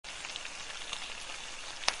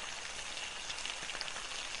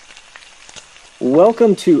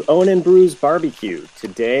Welcome to Owen and Beru's Barbecue.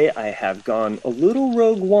 Today I have gone a little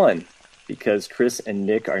Rogue One because Chris and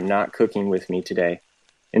Nick are not cooking with me today.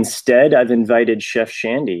 Instead, I've invited Chef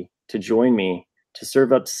Shandy to join me to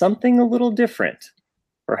serve up something a little different.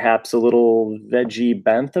 Perhaps a little veggie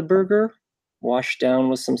bantha burger washed down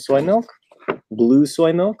with some soy milk, blue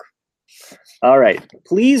soy milk. All right,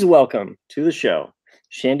 please welcome to the show,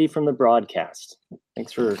 Shandy from the broadcast.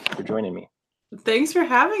 Thanks for joining me. Thanks for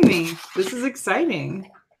having me. This is exciting.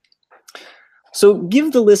 So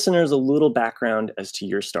give the listeners a little background as to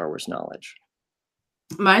your Star Wars knowledge.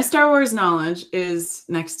 My Star Wars knowledge is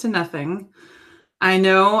next to nothing. I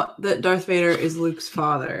know that Darth Vader is Luke's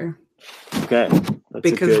father. Okay.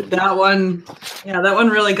 That one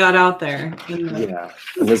really got out there. And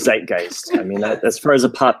the zeitgeist. I mean, as far as a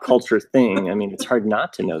pop culture thing, I mean, it's hard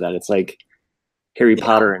not to know that. It's like Harry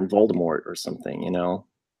Potter and Voldemort or something, you know?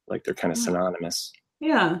 Like they're kind of synonymous.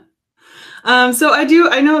 Yeah. So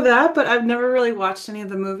I know that, but I've never really watched any of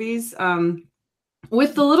the movies.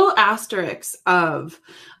 With the little asterisks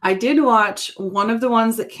I did watch one of the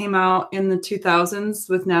ones that came out in the 2000s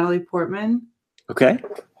with Natalie Portman. Okay.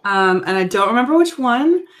 And I don't remember which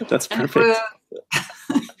one. That's perfect.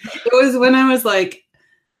 It was when I was like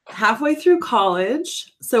halfway through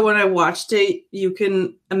college. So when I watched it, you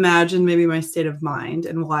can imagine maybe my state of mind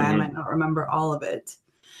and why I might not remember all of it.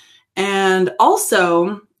 And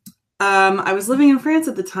also, I was living in France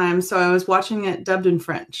at the time, so I was watching it dubbed in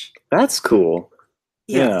French. That's cool.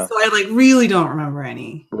 Yeah. So I really don't remember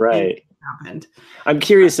any. Right. Happened. I'm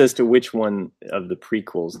curious as to which one of the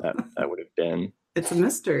prequels that would have been. It's a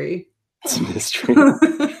mystery. It's a mystery.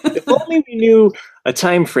 If only we knew a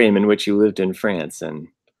time frame in which you lived in France and.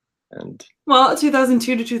 Well,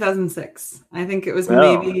 2002 to 2006. I think it was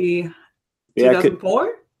maybe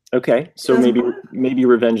 2004. Okay, so maybe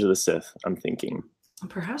Revenge of the Sith, I'm thinking.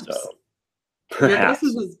 Perhaps. Perhaps. Your guess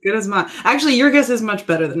is as good as mine. Actually, your guess is much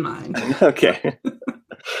better than mine. Okay.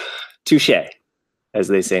 Touché, as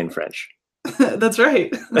they say in French. That's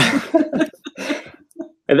right.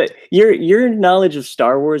 Your knowledge of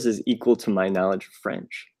Star Wars is equal to my knowledge of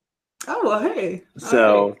French. Oh, well, hey.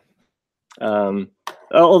 So,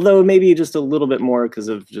 although maybe just a little bit more because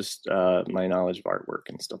of just my knowledge of artwork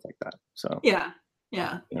and stuff like that. So yeah,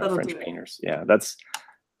 French painters. Yeah, that's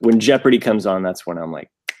when Jeopardy comes on. That's when I'm like,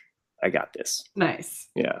 I got this. Nice.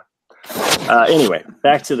 Yeah. Anyway,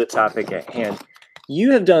 back to the topic at hand.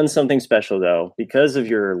 You have done something special though, because of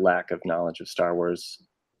your lack of knowledge of Star Wars.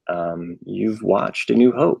 You've watched A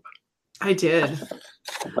New Hope. I did.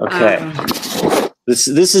 Okay. This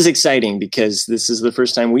is exciting because this is the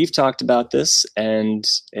first time we've talked about this, and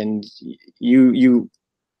you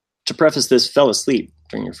to preface this fell asleep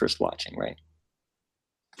during your first watching, right?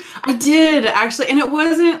 I did actually, and it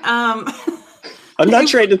wasn't. I'm not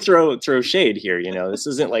trying to throw shade here. You know, this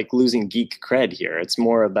isn't like losing geek cred here. It's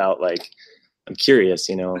more about like I'm curious.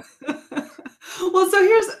 You know. Well, so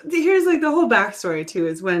here's like the whole backstory too.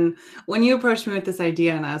 Is when you approached me with this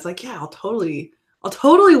idea, and I was like, yeah, I'll totally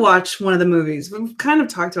watch one of the movies. We've kind of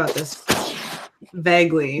talked about this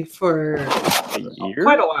vaguely for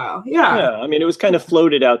quite a while. Yeah. I mean, it was kind of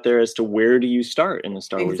floated out there as to where do you start in the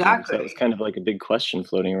Star Wars exactly. movies. That was kind of like a big question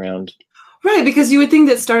floating around. Right, because you would think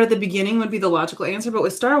that start at the beginning would be the logical answer, but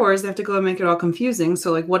with Star Wars, they have to go and make it all confusing.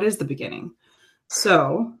 So, like, what is the beginning?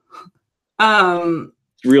 So,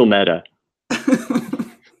 real meta.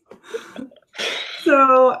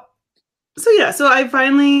 So I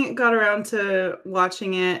finally got around to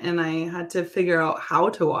watching it, and I had to figure out how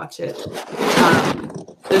to watch it.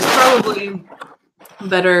 There's probably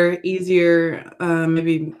better, easier,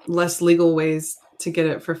 maybe less legal ways to get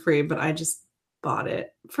it for free, but I just bought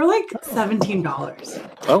it for like $17.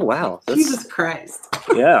 Oh, wow. Jesus Christ.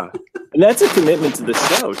 Yeah. And that's a commitment to the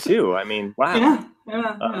show, too. I mean, wow.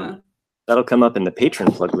 Yeah. That'll come up in the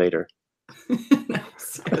patron plug later.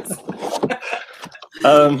 Nice.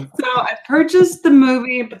 So I purchased the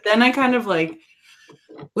movie, but then I kind of like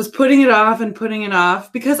was putting it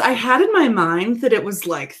off because I had in my mind that it was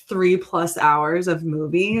like 3+ hours of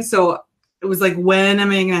movie. So it was like, when am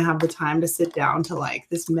I going to have the time to sit down to like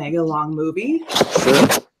this mega long movie? Sure.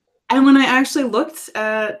 And when I actually looked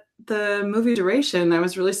at the movie duration, I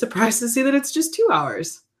was really surprised to see that it's just 2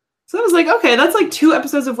 hours. So I was like, okay, that's like 2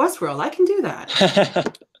 episodes of Westworld. I can do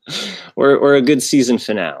that. or a good season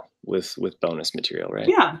finale with bonus material, right?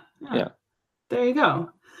 Yeah. There you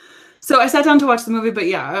go. So I sat down to watch the movie, but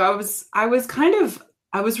yeah, I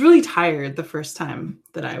was really tired the first time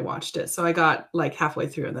that I watched it. So I got like halfway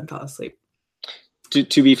through and then fell asleep.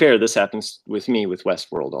 To be fair, this happens with me with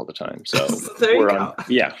Westworld all the time. So there you go.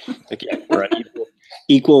 We're on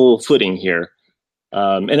equal footing here.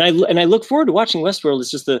 And I look forward to watching Westworld.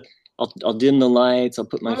 It's just I'll dim the lights, I'll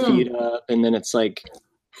put my feet up, and then it's like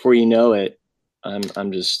before you know it,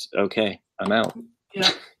 I'm just okay. I'm out.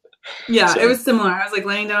 Yeah, so. It was similar. I was like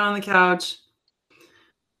laying down on the couch.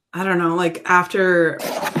 I don't know, like after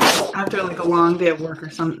like a long day of work or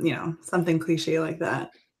something cliche like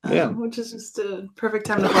that. Which is just a perfect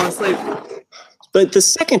time to fall asleep. But the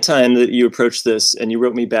second time that you approached this and you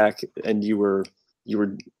wrote me back and you were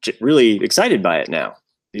really excited by it now.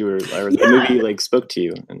 The movie like spoke to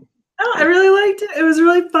you. I really liked it. It was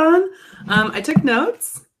really fun. I took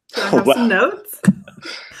notes. So I have some notes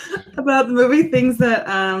about the movie, things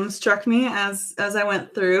that struck me as I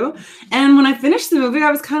went through. And when I finished the movie,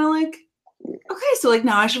 I was kind of like, okay, so like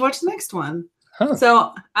now I should watch the next one. Huh.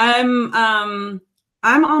 So I'm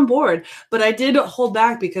on board, but I did hold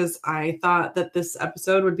back because I thought that this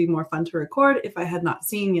episode would be more fun to record if I had not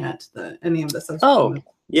seen yet any of the subsequent movies.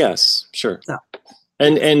 Yes, sure. So.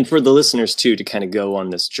 And for the listeners too, to kind of go on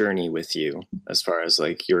this journey with you as far as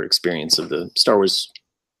like your experience of the Star Wars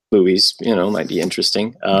movies, might be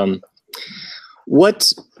interesting.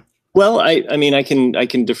 Well, I mean, I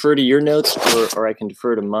can defer to your notes or I can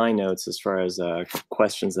defer to my notes as far as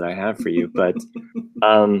questions that I have for you. But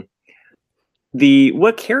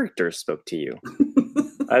what character spoke to you?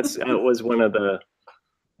 That was one of the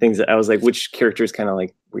things that I was like, which characters kind of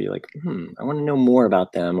like, were you like, I want to know more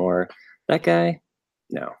about them, or that guy?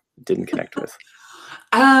 No, didn't connect with.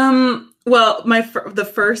 Well,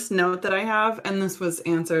 the first note that I have, and this was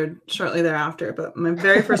answered shortly thereafter, but my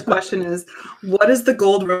very first question is, what is the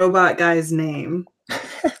gold robot guy's name?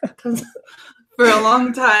 Because for a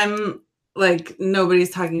long time, like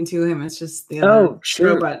nobody's talking to him. It's just the other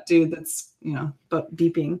robot dude that's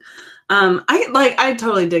beeping. I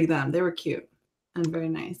totally dig them. They were cute and very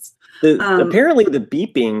nice. Apparently, the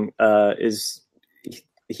beeping is.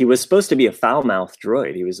 He was supposed to be a foul-mouthed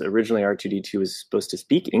droid. He was originally R2-D2 was supposed to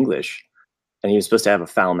speak English, and he was supposed to have a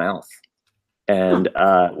foul mouth. And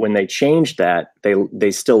when they changed that,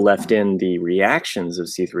 they still left in the reactions of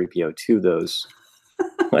C-3PO to those.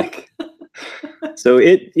 So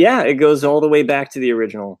it goes all the way back to the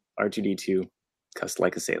original R2-D2, cussed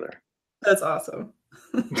like a sailor. That's awesome.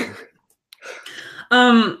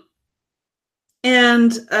 And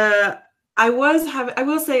I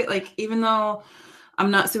will say, like, even though I'm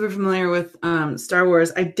not super familiar with Star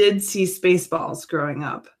Wars, I did see Spaceballs growing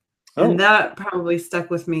up. And that probably stuck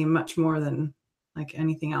with me much more than like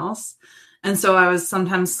anything else. And so I was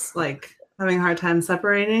sometimes like having a hard time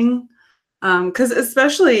separating. Because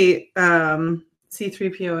especially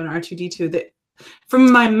C-3PO and R2-D2,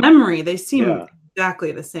 from my memory, they seem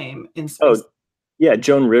exactly the same in space. Oh, yeah.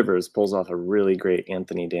 Joan Rivers pulls off a really great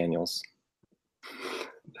Anthony Daniels.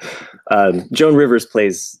 Joan Rivers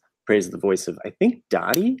plays the voice of, I think,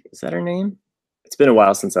 Dottie. Is that her name? It's been a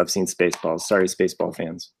while since I've seen Spaceballs. Sorry, Spaceball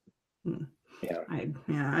fans. Yeah. I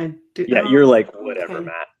do. Yeah, you're like, whatever, okay.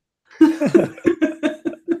 Matt.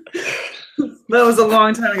 That was a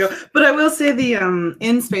long time ago. But I will say the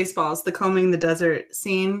in Spaceballs, the combing the desert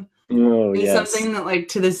scene is something that, like,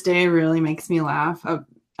 to this day really makes me laugh. A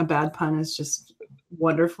bad pun is just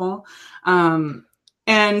wonderful.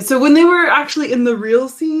 And so when they were actually in the real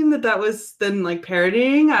scene that was then like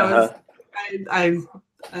parodying, I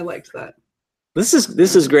liked that. This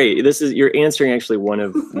is great. You're answering actually one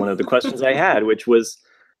of the questions I had, which was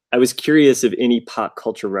I was curious if any pop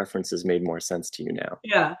culture references made more sense to you now.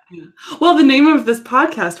 Yeah. Well, the name of this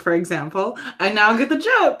podcast, for example, I now get the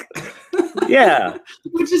joke. Yeah.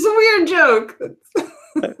 Which is a weird joke.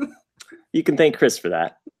 You can thank Chris for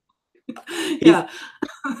that. Yeah.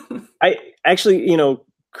 I actually,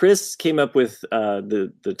 Chris came up with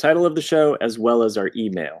the title of the show as well as our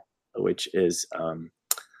email, which is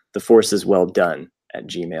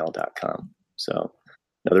theforceiswelldone@gmail.com. So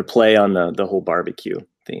another play on the whole barbecue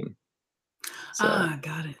theme. So,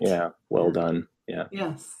 got it. Yeah, well done. Yeah.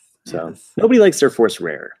 Yes. So nobody likes their force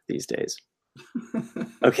rare these days.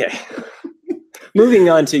 Okay. Moving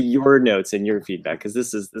on to your notes and your feedback, because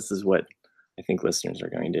this is what I think listeners are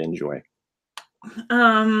going to enjoy.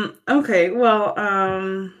 Okay. Well,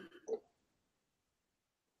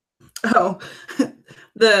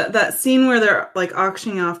 that scene where they're like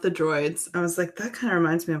auctioning off the droids, I was like, that kind of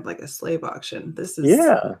reminds me of like a slave auction. This is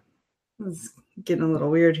getting a little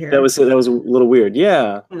weird here. That was a little weird.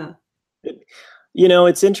 Yeah.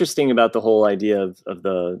 It's interesting about the whole idea of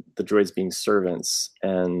the droids being servants,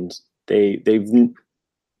 and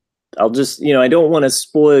I'll just, I don't want to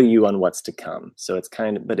spoil you on what's to come. So it's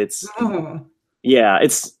kind of, but it's, I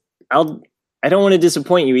don't want to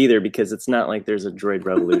disappoint you either, because it's not like there's a droid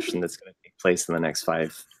revolution that's going to take place in the next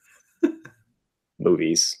 5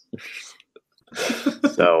 movies.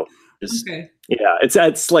 So just Okay. yeah,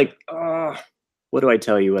 it's like what do I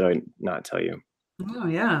tell you? What do I not tell you? Oh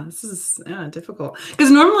yeah, this is difficult.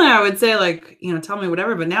 Because normally I would say like, tell me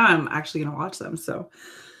whatever, but now I'm actually gonna watch them. So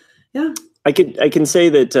yeah. I can say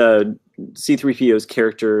that C-3PO's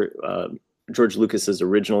character, George Lucas's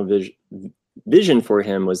original vision for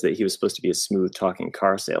him was that he was supposed to be a smooth talking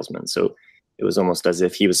car salesman. So it was almost as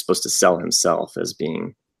if he was supposed to sell himself as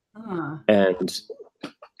being. And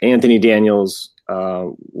Anthony Daniels,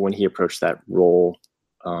 when he approached that role,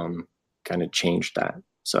 kind of changed that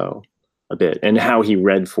so a bit, and how he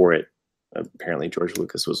read for it. Apparently, George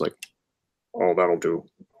Lucas was like, "Oh, that'll do."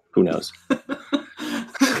 Who knows?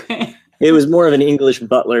 Okay. It was more of an English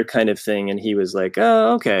butler kind of thing, and he was like,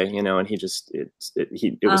 "Oh, okay," and he just it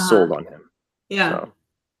was sold on him. Yeah. So.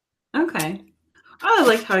 Okay. I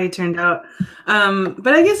like how he turned out.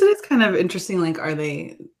 But I guess it is kind of interesting. Like,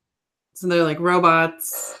 so they're like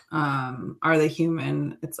robots. Are they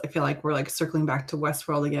human? I feel like we're like circling back to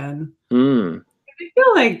Westworld again. I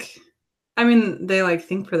feel like, they like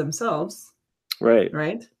think for themselves. Right.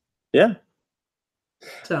 Right. Yeah.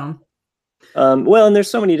 So. Well, and there's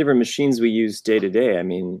so many different machines we use day to day. I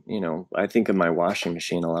mean, I think of my washing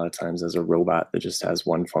machine a lot of times as a robot that just has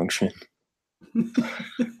one function.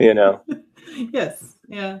 Yes.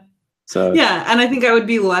 Yeah. So yeah, and I think I would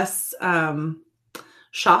be less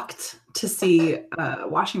shocked to see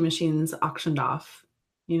washing machines auctioned off.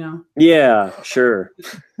 Yeah, sure.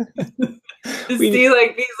 To see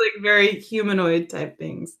like these like very humanoid type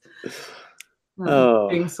things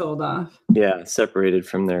being sold off. Yeah, separated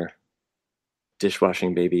from their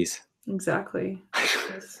dishwashing babies. Exactly.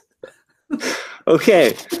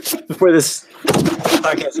 Okay, before this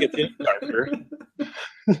podcast gets any darker.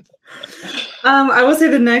 I will say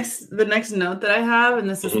the next note that I have, and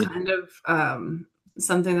this is kind of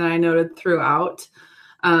something that I noted throughout,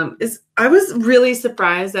 is I was really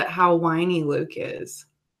surprised at how whiny Luke is.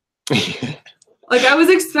 Like I was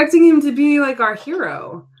expecting him to be like our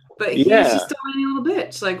hero, but he's just a whiny little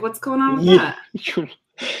bitch. Like, what's going on with that?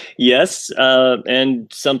 Yes,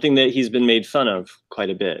 and something that he's been made fun of quite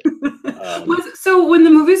a bit. So when the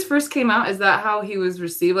movies first came out, is that how he was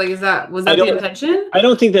received? Like, was that the intention? I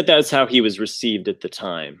don't think that that's how he was received at the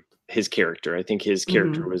time. His character, I think his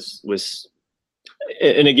character was,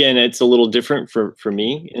 and again, it's a little different for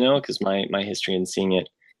me, because my history in seeing it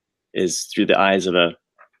is through the eyes of a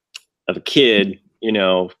kid,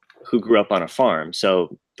 who grew up on a farm.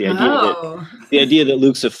 So the idea that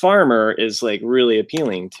Luke's a farmer is like really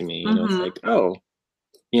appealing to me. It's like,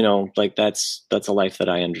 like that's a life that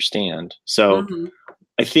I understand. So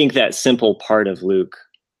I think that simple part of Luke,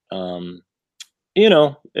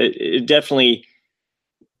 it definitely,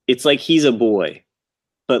 it's like he's a boy,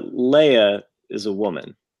 but Leia is a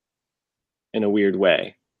woman in a weird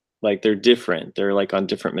way. Like they're different. They're like on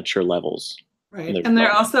different mature levels. Right. And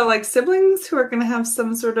they're also like siblings who are going to have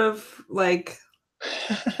some sort of like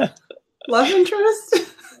love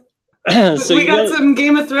interest. So we got some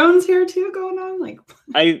Game of Thrones here too going on. Like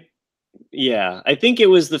I think it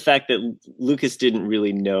was the fact that Lucas didn't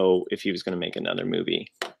really know if he was going to make another movie.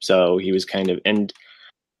 So he was kind of, and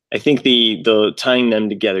I think the tying them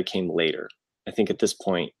together came later. I think at this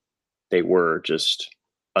point they were just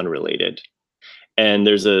unrelated. And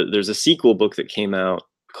there's a sequel book that came out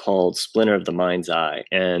called Splinter of the Mind's Eye,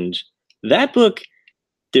 and that book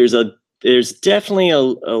there's definitely a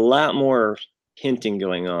lot more hinting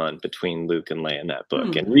going on between Luke and Leia in that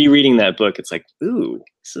book. And rereading that book, it's like, ooh,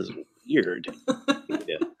 this is weird.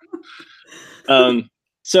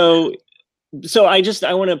 So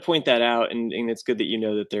I want to point that out, and it's good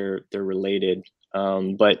that that they're related.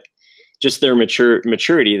 But just their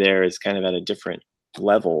maturity there is kind of at a different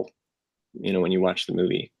level, when you watch the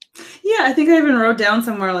movie. Yeah, I think I even wrote down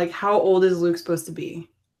somewhere like, how old is Luke supposed to be?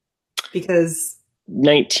 Because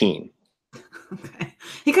 19. Okay,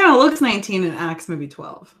 he kind of looks 19 and acts maybe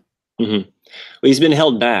 12. Well, he's been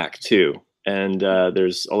held back too, and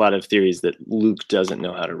there's a lot of theories that Luke doesn't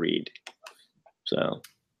know how to read. So,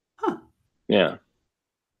 yeah,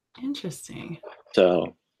 interesting.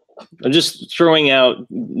 So, I'm just throwing out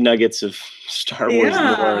nuggets of Star Wars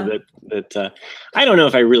lore that I don't know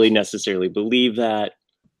if I really necessarily believe that,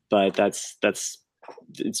 but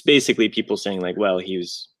it's basically people saying like, well, he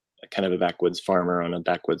was kind of a backwoods farmer on a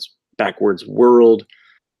backwards world.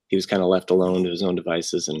 He was kind of left alone to his own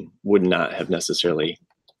devices and would not have necessarily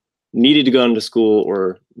needed to go into school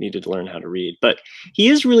or needed to learn how to read. But he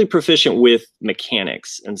is really proficient with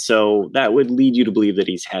mechanics, and so that would lead you to believe that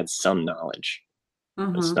he's had some knowledge.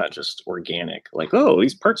 It's not just organic, like, oh,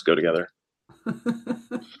 these parts go together.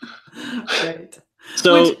 Right.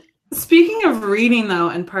 So Speaking of reading, though,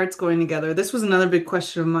 and parts going together, this was another big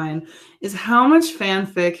question of mine, is how much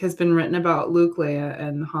fanfic has been written about Luke, Leia,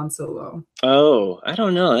 and Han Solo? Oh, I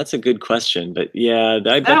don't know. That's a good question, but yeah, I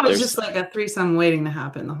That bet was there's just like a threesome waiting to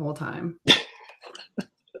happen the whole time.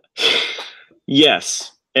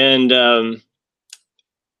 yes. And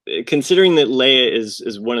considering that Leia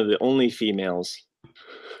is one of the only females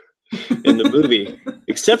in the movie,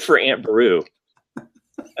 except for Aunt Beru.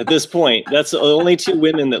 At this point, that's the only two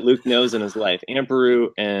women that Luke knows in his life: Aunt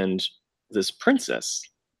Beru and this princess.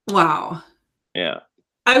 Wow. Yeah.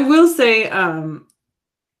 I will say,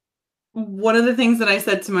 one of the things that I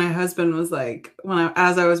said to my husband was like,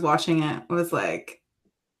 as I was watching it, was like,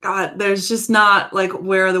 God, there's just not like,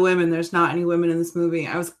 where are the women? There's not any women in this movie.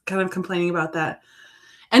 I was kind of complaining about that.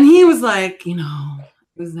 And he was like, it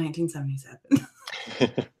was 1977.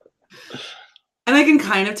 And I can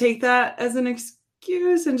kind of take that as an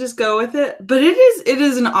excuse and just go with it. But it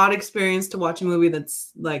is an odd experience to watch a movie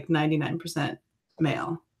that's like 99%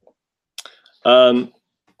 male.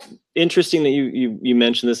 Interesting that you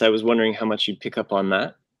mentioned this. I was wondering how much you'd pick up on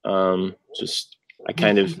that. I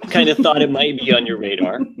kind of thought it might be on your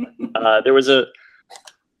radar. There was a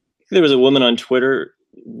woman on Twitter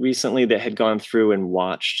recently that had gone through and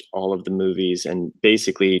watched all of the movies, and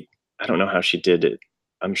basically, I don't know how she did it.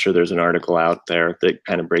 I'm sure there's an article out there that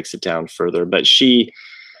kind of breaks it down further, but she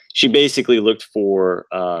basically looked for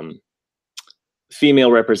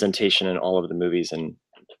female representation in all of the movies and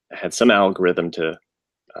had some algorithm to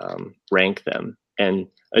rank them. And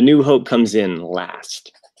A New Hope comes in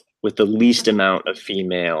last with the least amount of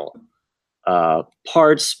female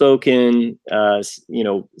parts spoken,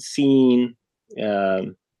 seen.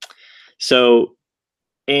 And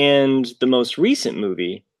the most recent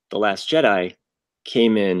movie, The Last Jedi,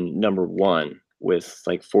 came in number 1 with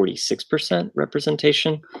like 46%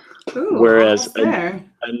 representation. Ooh, whereas A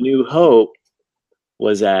New Hope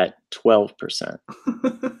was at 12%.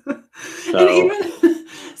 And even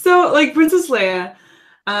so, like Princess Leia,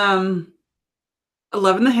 I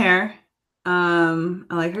love the hair. I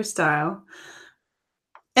like her style.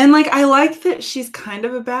 And like I like that she's kind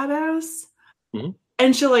of a badass. Mm-hmm.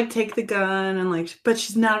 And she'll like take the gun and like, but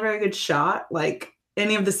she's not a very good shot. Like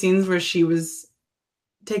any of the scenes where she was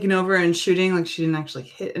taking over and shooting, like she didn't actually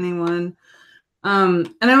hit anyone.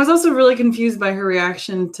 And I was also really confused by her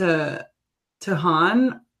reaction to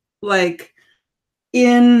Han. Like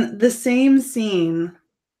in the same scene,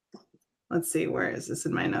 let's see, where is this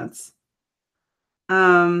in my notes?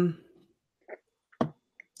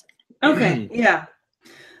 Okay, yeah.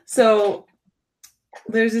 So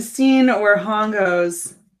there's a scene where Han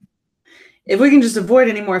goes, if we can just avoid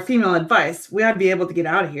any more female advice, we ought to be able to get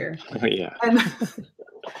out of here. Oh, yeah.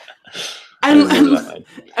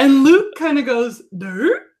 And Luke kind of goes,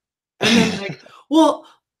 dirt? And then like, well,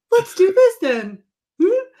 let's do this then.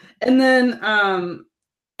 And then and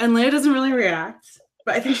Leia doesn't really react,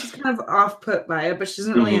 but I think she's kind of off-put by it, but she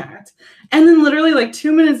doesn't really act. And then literally like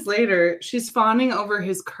 2 minutes later, she's fawning over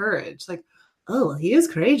his courage. Like, oh, he is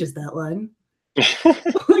courageous, that one.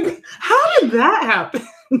 Like, how did that happen?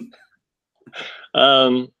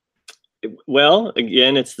 Well,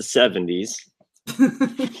 again, it's the 70s.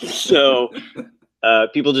 So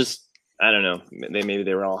people just, I don't know, maybe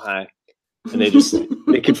they were all high and they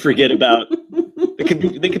could forget about,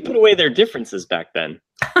 they could put away their differences back then.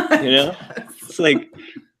 It's like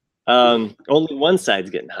only one side's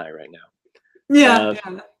getting high right now. Yeah.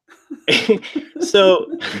 So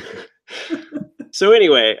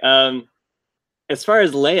anyway, as far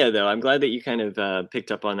as Leia, though, I'm glad that you kind of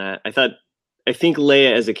picked up on that. I think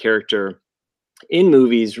Leia as a character in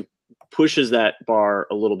movies pushes that bar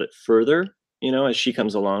a little bit further. As she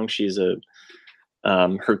comes along, she's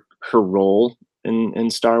her role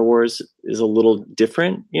in Star Wars is a little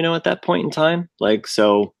different, at that point in time. Like,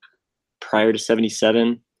 so prior to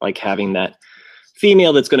 77, like having that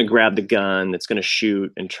female that's going to grab the gun, that's going to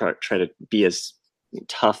shoot and try to be as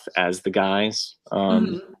tough as the guys.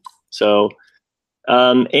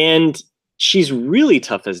 And she's really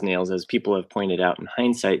tough as nails, as people have pointed out in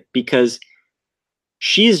hindsight, because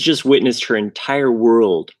she's just witnessed her entire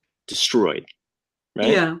world destroyed, right?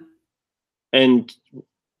 Yeah.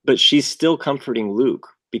 But she's still comforting Luke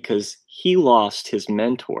because he lost his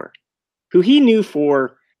mentor, who he knew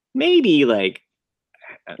for maybe like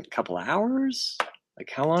a couple hours. Like,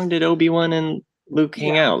 how long did Obi-Wan and Luke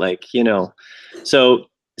hang out? Like, so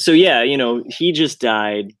yeah, he just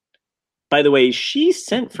died. By the way, she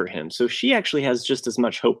sent for him, so she actually has just as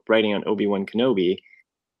much hope writing on Obi-Wan Kenobi.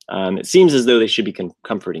 It seems as though they should be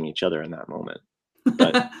comforting each other in that moment.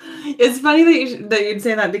 But It's funny that you'd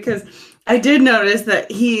say that because I did notice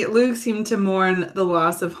that Luke seemed to mourn the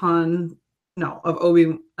loss of of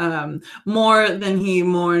Obi, more than he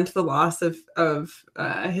mourned the loss of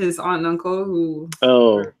his aunt and uncle who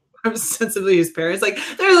were ostensibly his parents. Like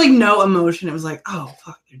there was like no emotion. It was like, oh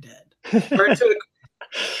fuck, they're dead.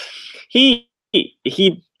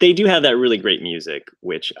 They do have that really great music,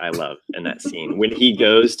 which I love in that scene when he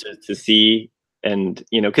goes to see. And,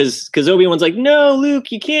 you know, because Obi-Wan's like, no,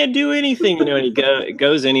 Luke, you can't do anything, you know, and he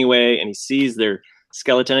goes anyway, and he sees their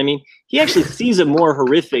skeleton. I mean, he actually sees a more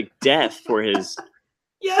horrific death for his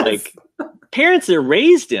like parents that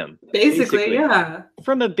raised him. Basically, yeah.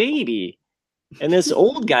 From a baby. And this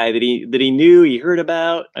old guy that he knew, he heard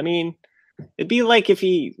about. I mean, it'd be like if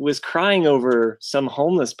he was crying over some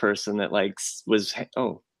homeless person that like was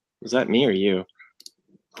that me or you?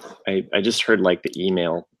 I just heard like the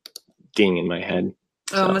email ding in my head.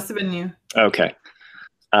 Oh, it must have been you. Okay.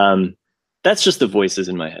 That's just the voices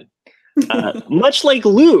in my head. Much like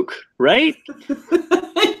Luke, right?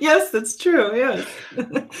 Yes, that's true. Yes.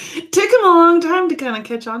 Took him a long time to kind of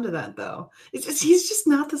catch on to that, though. He's just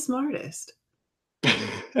not the smartest.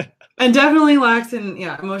 And definitely lacks in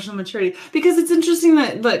emotional maturity. Because it's interesting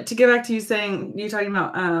that to get back to you talking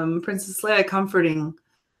about Princess Leia comforting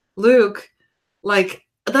Luke, like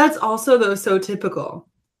that's also though so typical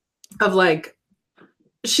of like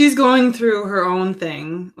she's going through her own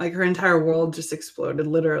thing, like her entire world just exploded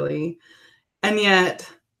literally, and yet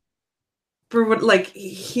for what like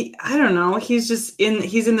I don't know, he's in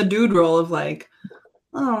the dude role of like,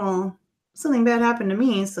 oh, something bad happened to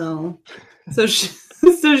me, so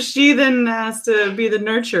she then has to be the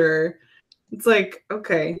nurturer. It's like,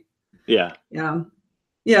 okay, yeah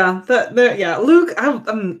Luke,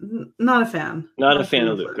 I'm not a fan. Not a fan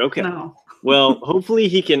of Luke. Okay. No. Well, hopefully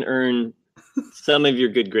he can earn some of your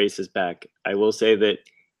good graces back. I will say that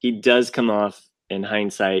he does come off in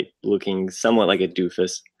hindsight looking somewhat like a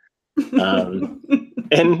doofus.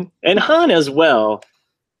 And Han as well.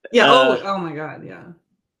 Yeah. Oh my God. Yeah.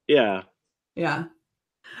 Yeah. Yeah.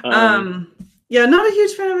 Yeah. Not a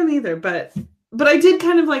huge fan of him either, but I did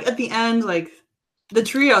kind of like at the end, like the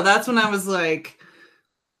trio. That's when I was like,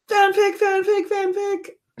 fanfic.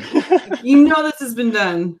 Like, you know, this has been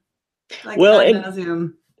done. Like, well,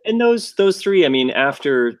 and those three, I mean,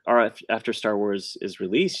 after Star Wars is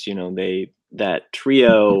released, you know, that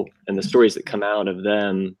trio and the stories that come out of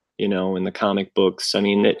them, you know, in the comic books, I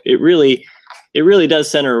mean, it really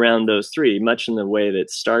does center around those three, much in the way that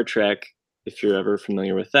Star Trek, if you're ever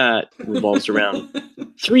familiar with that, revolves around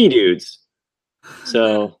three dudes.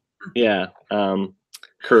 So yeah,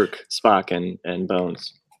 Kirk, Spock, and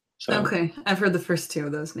Bones. So. Okay, I've heard the first two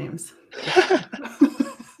of those names.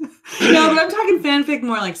 No, but I'm talking fanfic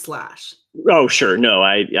more like Slash. Oh, sure. No,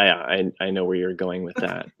 I know where you're going with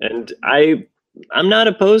that. And I'm not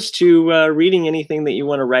opposed to reading anything that you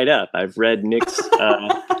want to write up. I've read Nick's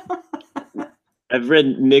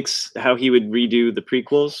how he would redo the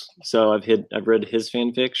prequels. So I've read his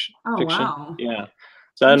fan fiction. Oh, wow. Yeah.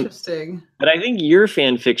 So interesting. But I think your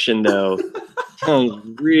fan fiction though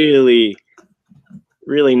sounds really,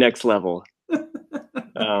 really next level.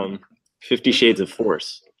 50 Shades of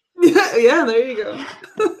Force. Yeah, there you go.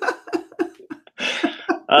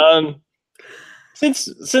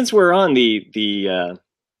 Since we're on the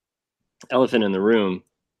elephant in the room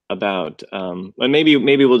about maybe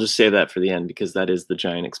we'll just say that for the end because that is the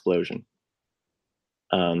giant explosion.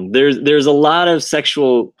 There's a lot of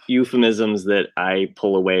sexual euphemisms that I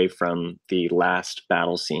pull away from the last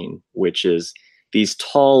battle scene, which is these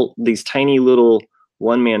tiny little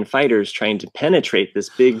one-man fighters trying to penetrate this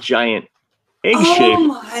big giant egg shape. Oh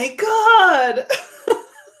my God!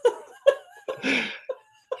 I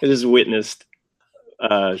just witnessed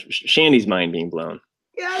Shandy's mind being blown.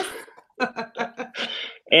 Yes.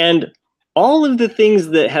 And all of the things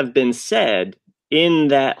that have been said in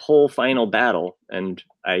that whole final battle, and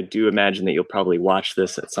I do imagine that you'll probably watch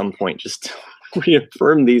this at some point just to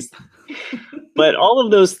reaffirm these. But all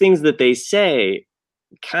of those things that they say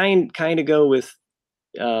kind of go with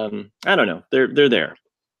I don't know. They're there.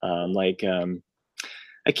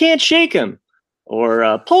 I can't shake him,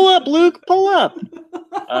 or pull up, Luke, pull up.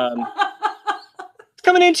 It's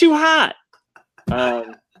coming in too hot.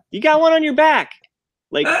 You got one on your back.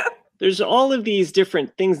 Like there's all of these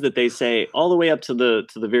different things that they say all the way up to the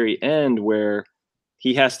very end where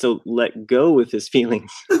he has to let go with his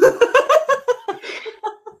feelings.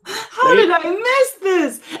 How did I miss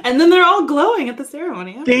this? And then they're all glowing at the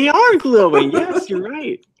ceremony. They are glowing. Yes, you're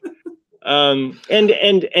right.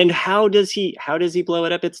 And how does he blow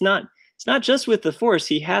it up? It's not just with the Force.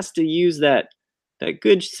 He has to use that that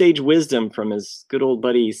good sage wisdom from his good old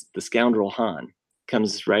buddy, the scoundrel Han,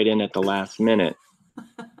 comes right in at the last minute.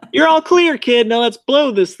 You're all clear, kid. Now let's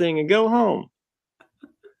blow this thing and go home.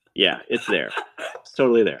 Yeah, it's there. It's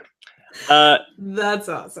totally there. That's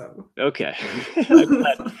awesome. Okay.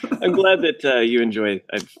 I'm glad that you enjoy.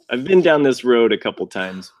 I've been down this road a couple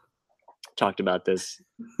times. Talked about this.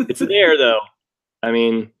 It's there though. I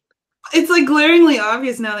mean, it's like glaringly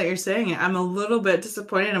obvious now that you're saying it. I'm a little bit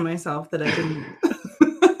disappointed in myself that I didn't.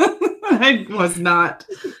 I was not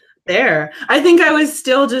there. I think I was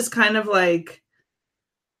still just kind of like,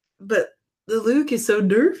 but the Luke is so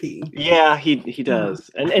nerfy. Yeah, he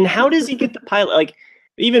does. And how does he get the pilot? Like,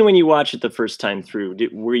 even when you watch it the first time through,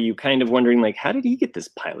 were you kind of wondering, like, how did he get this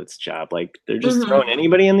pilot's job? Like, they're just throwing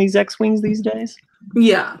anybody in these X-Wings these days?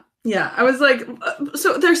 Yeah. Yeah. I was like,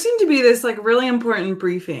 so there seemed to be this, like, really important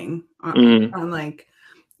briefing on like,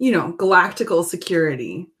 you know, galactical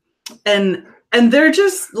security. And they're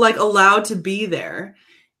just, like, allowed to be there.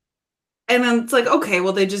 And it's like, okay,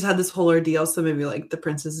 well, they just had this whole ordeal, so maybe, like, the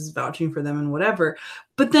princess is vouching for them and whatever.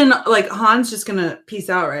 But then, like, Han's just going to peace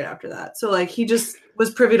out right after that. So, like, he just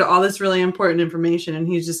was privy to all this really important information, and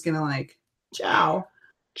he's just going to, like, ciao.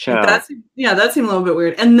 Like, that seemed a little bit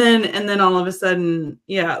weird. And then all of a sudden,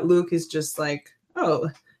 yeah, Luke is just like, oh,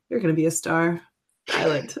 you're going to be a star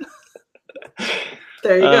pilot.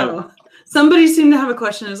 There you go. Somebody seemed to have a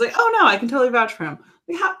question. It was like, oh, no, I can totally vouch for him.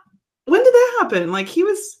 Like, when did that happen? Like, he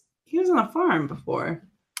was on a farm before.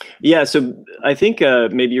 Yeah, so I think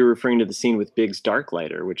maybe you're referring to the scene with Biggs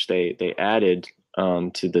Darklighter, which they added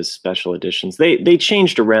to the special editions. They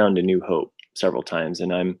changed around A New Hope several times,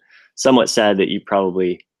 and I'm somewhat sad that you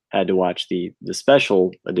probably had to watch the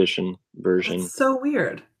special edition version. That's so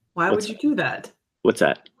weird. Why would you do that? What's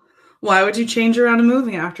that? Why would you change around a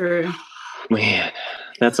movie after? Man,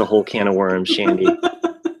 that's a whole can of worms, Shandy.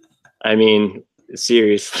 I mean,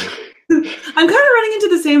 seriously. I'm kind of running into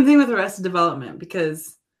the same thing with Arrested Development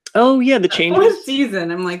because the changes. Fourth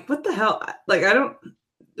season, I'm like, what the hell? Like, I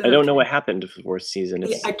don't know what happened to the fourth season.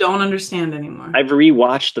 I don't understand anymore. I've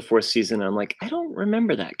rewatched the fourth season. And I'm like, I don't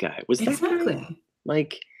remember that guy. Was that exactly guy?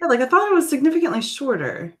 Like I thought it was significantly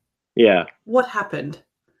shorter. Yeah. What happened?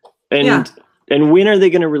 And when are they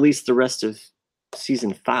going to release the rest of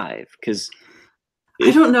season 5? Because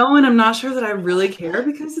I don't know, and I'm not sure that I really care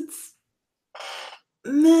because it's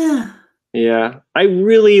meh. Yeah, I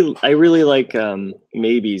really like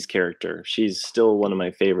Maybe's character. She's still one of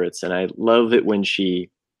my favorites, and I love it when she.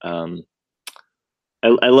 I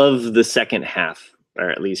love the second half, or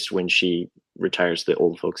at least when she retires to the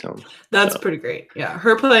old folks' home. That's pretty great. Yeah,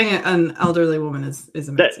 her playing an elderly woman is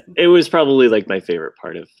amazing. It was probably like my favorite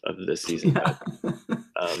part of this season. Yeah. But,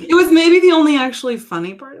 it was maybe the only actually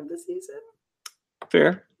funny part of the season.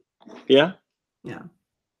 Fair. Yeah. Yeah.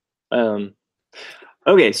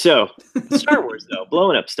 Okay, so Star Wars though,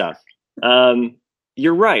 blowing up stuff.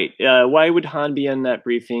 You're right. Why would Han be in that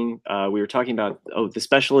briefing? We were talking about the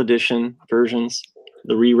special edition versions,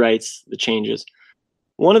 the rewrites, the changes.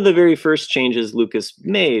 One of the very first changes Lucas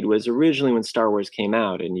made was originally when Star Wars came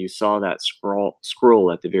out, and you saw that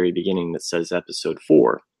scroll at the very beginning that says Episode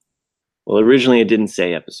 4. Well, originally it didn't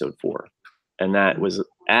say Episode 4, and that was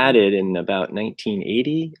added in about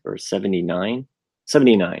 1980 or 79,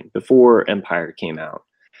 before Empire came out.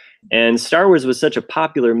 And Star Wars was such a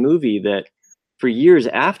popular movie that for years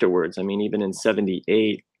afterwards, I mean, even in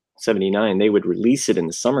 78, 79, they would release it in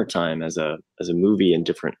the summertime as a movie in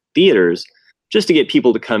different theaters just to get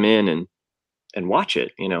people to come in and watch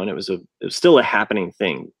it, you know, and it was still a happening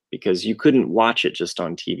thing because you couldn't watch it just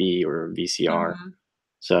on TV or VCR. Mm-hmm.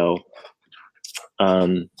 So,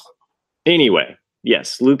 anyway,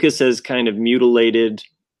 yes, Lucas has kind of mutilated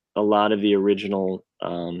a lot of the original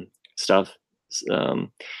stuff.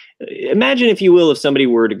 Imagine, if you will, if somebody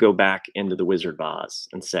were to go back into The Wizard of Oz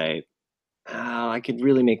and say, I could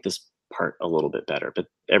really make this part a little bit better. But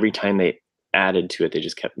every time they added to it, they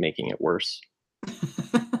just kept making it worse.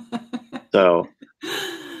 So,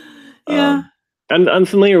 yeah. I'm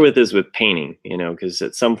familiar with this with painting, you know, because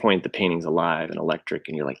at some point the painting's alive and electric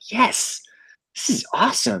and you're like, yes, this is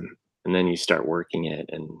awesome. And then you start working it.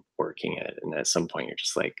 And at some point you're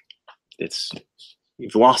just like,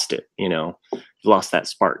 you've lost it, you know, you've lost that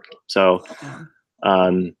spark. So,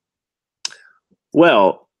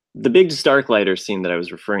 well, the big Starklighter scene that I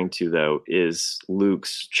was referring to, though, is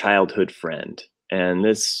Luke's childhood friend. And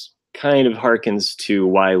this kind of harkens to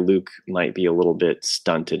why Luke might be a little bit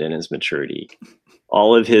stunted in his maturity.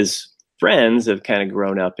 All of his friends have kind of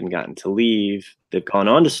grown up and gotten to leave. They've gone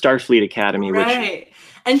on to Starfleet Academy. Right.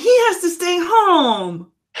 And he has to stay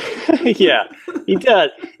home. Yeah, he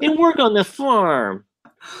does. And work on the farm.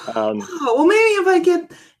 Well, maybe if I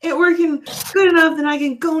get it working good enough, then I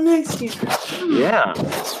can go next year. Yeah,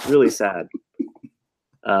 it's really sad.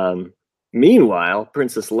 Meanwhile,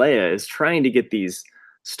 Princess Leia is trying to get these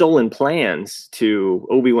stolen plans to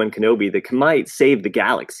Obi-Wan Kenobi that might save the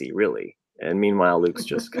galaxy, really. And meanwhile, Luke's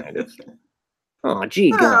just kind of, oh,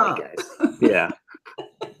 gee, golly, guys. Yeah.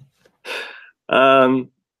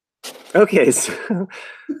 Okay, so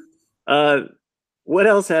what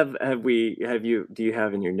else do you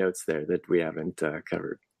have in your notes there that we haven't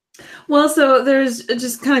covered? Well, so there's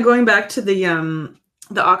just kind of going back to the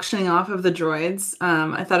auctioning off of the droids.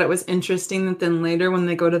 I thought it was interesting that then later when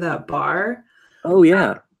they go to that bar. Oh,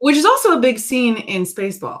 yeah. Which is also a big scene in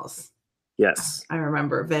Spaceballs. Yes. I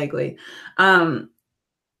remember vaguely.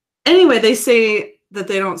 Anyway, they say that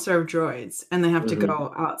they don't serve droids and they have to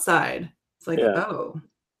go outside. It's like, oh,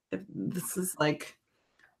 this is like,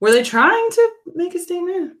 were they trying to make a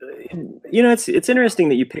statement? You know, it's interesting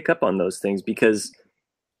that you pick up on those things because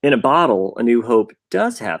in a bottle, A New Hope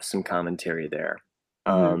does have some commentary there.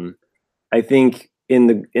 I think in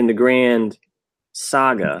the grand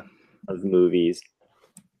saga of movies,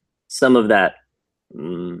 some of that,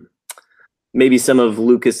 maybe some of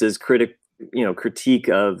Lucas's critique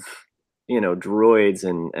of droids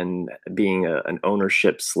and being an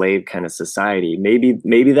ownership slave kind of society.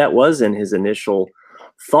 Maybe that was in his initial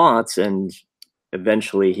thoughts, and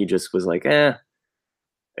eventually he just was like, I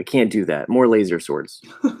can't do that. More laser swords.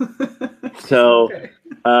 So,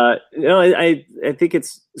 I think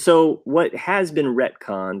it's so. What has been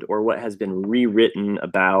retconned or what has been rewritten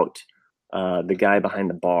about the guy behind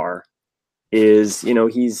the bar is,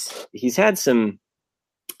 he's had some.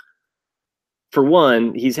 For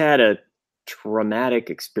one, he's had a traumatic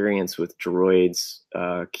experience with droids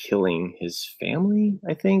killing his family,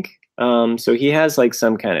 I think. So he has like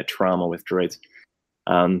some kind of trauma with droids.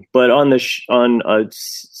 But on a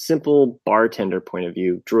simple bartender point of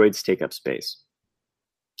view, droids take up space.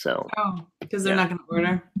 So because they're not going to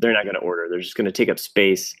order. They're not going to order. They're just going to take up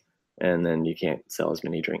space, and then you can't sell as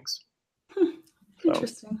many drinks.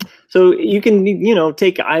 Interesting. So you can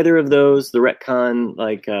take either of those, the retcon,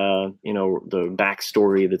 like the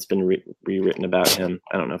backstory that's been rewritten about him.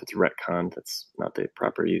 I don't know if it's retcon. That's not the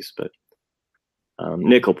proper use, but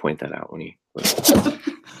Nick will point that out when he.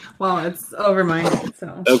 Well, it's over my head,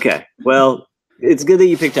 so. Okay. Well, it's good that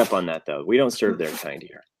you picked up on that, though. We don't serve their kind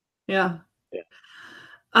here. Yeah.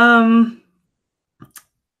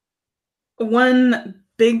 One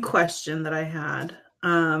big question that I had,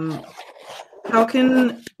 how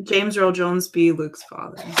can James Earl Jones be Luke's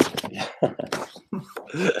father?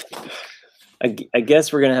 I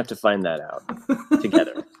guess we're going to have to find that out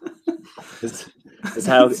together. Is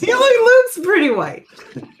how Luke's pretty white.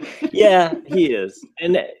 Yeah, he is.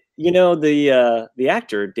 And the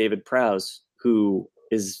actor David Prowse, who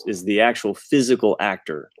is the actual physical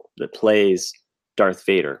actor that plays Darth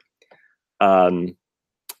Vader,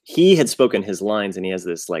 he had spoken his lines, and he has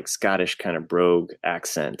this like Scottish kind of brogue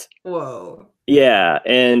accent. Whoa. Yeah,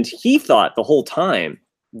 and he thought the whole time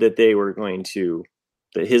that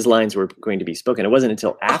his lines were going to be spoken. It wasn't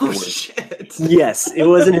until afterwards. Oh, shit. Yes, it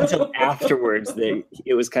wasn't until afterwards that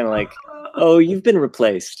it was kind of like, oh, you've been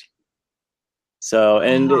replaced. So,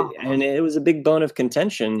 and it was a big bone of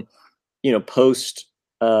contention, post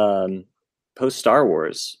Star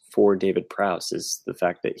Wars for David Prowse, is the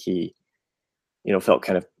fact that he, felt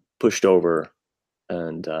kind of pushed over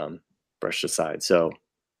and brushed aside. So,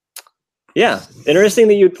 yeah, interesting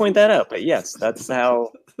that you would point that out. But yes, that's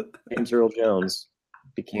how James Earl Jones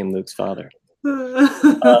became Luke's father. Because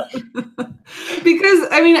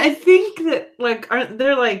I think that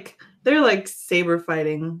they're like saber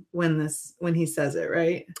fighting when he says it,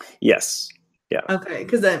 right? Yes. Yeah. Okay,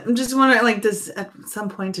 because I'm just wondering, at some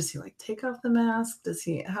point does he take off the mask?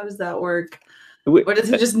 How does that work? Or does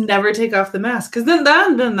he just never take off the mask? Because then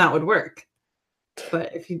that would work.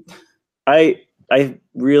 But if he, I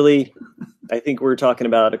think we're talking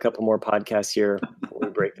about a couple more podcasts here before we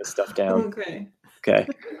break this stuff down. Okay.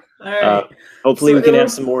 All right. Hopefully we can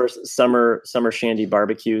have some more summer shandy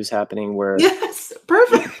barbecues happening where yes,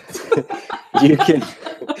 perfect.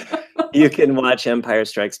 you can watch Empire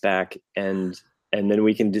Strikes Back and then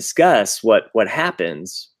we can discuss what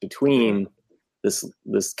happens between this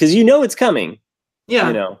because it's coming.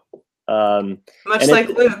 Yeah. Much like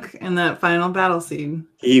Luke in that final battle scene.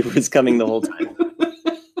 He was coming the whole time.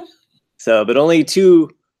 So, but only 2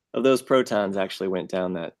 of those protons actually went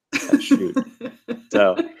down that chute.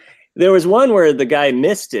 So there was one where the guy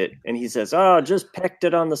missed it and he says, "Oh, just pecked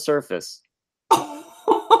it on the surface."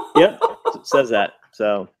 Yep, it says that.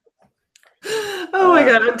 So Oh my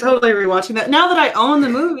god, I'm totally rewatching that now that I own the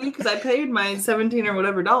movie because I paid my $17 or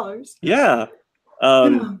whatever dollars. Yeah.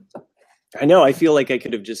 I know. I feel like I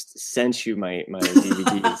could have just sent you my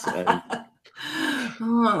DVDs.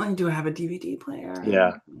 Do I have a DVD player?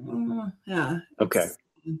 Yeah. Yeah. Okay.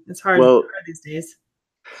 It's hard these days.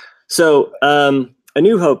 So, A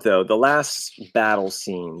New Hope, though, the last battle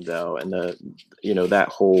scene, though, and that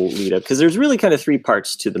whole lead up, because there's really kind of three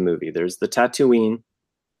parts to the movie. There's the Tatooine,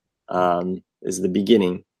 is the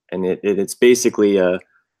beginning, and it's basically a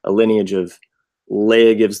lineage of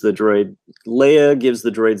Leia gives the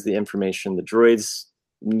droids the information. The droids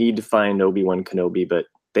need to find Obi-Wan Kenobi, but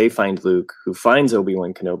they find Luke, who finds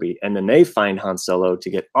Obi-Wan Kenobi, and then they find Han Solo to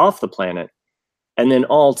get off the planet, and then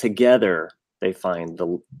all together they find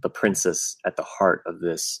the princess at the heart of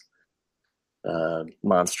this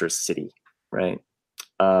monstrous city, right?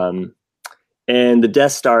 And the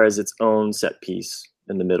Death Star is its own set piece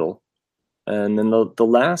in the middle, and then the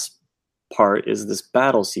last part is this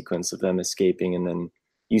battle sequence of them escaping, and then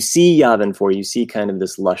you see Yavin 4, you see kind of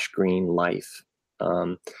this lush green life.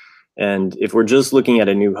 And if we're just looking at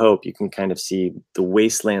A New Hope, you can kind of see the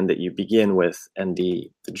wasteland that you begin with and the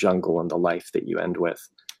jungle and the life that you end with,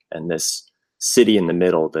 and this city in the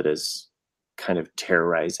middle that is kind of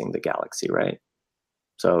terrorizing the galaxy, right?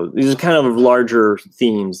 So these are kind of larger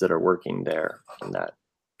themes that are working there in that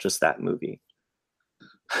movie.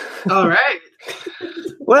 All right.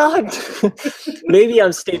 Well, maybe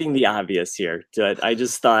I'm stating the obvious here, but I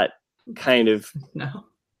just thought kind of, no.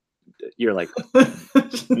 You're like,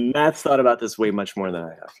 Matt's thought about this way much more than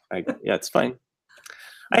I have. Yeah, it's fine.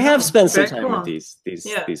 I have spent some time with these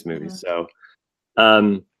movies. Yeah.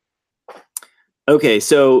 So, okay,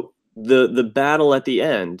 so the battle at the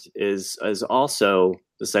end is also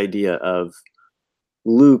this idea of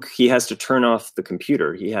Luke. He has to turn off the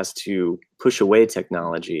computer. He has to push away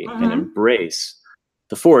technology and embrace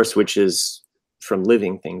the Force, which is from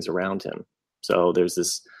living things around him. So there's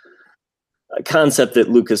this concept that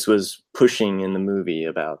Lucas was pushing in the movie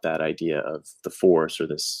about that idea of the Force, or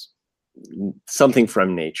this something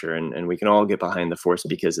from nature, and we can all get behind the Force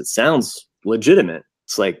because it sounds legitimate.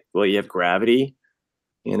 It's like, well, you have gravity,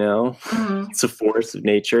 it's a force of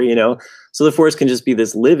nature, so the Force can just be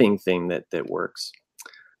this living thing that works,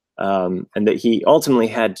 and that he ultimately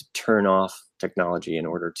had to turn off technology in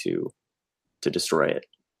order to destroy it.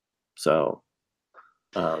 So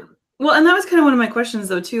well, and that was kind of one of my questions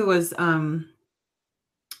though too, was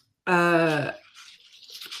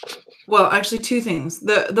well, actually two things.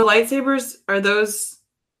 The lightsabers, are those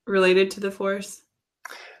related to the Force?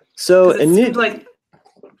 So it seemed like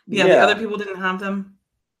the other people didn't have them.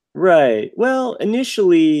 Right. Well,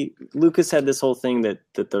 initially Lucas had this whole thing that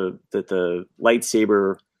the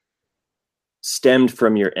lightsaber stemmed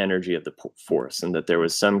from your energy of the Force, and that there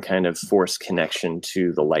was some kind of Force connection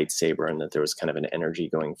to the lightsaber, and that there was kind of an energy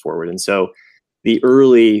going forward. And so the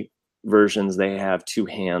early versions, they have two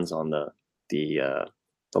hands on the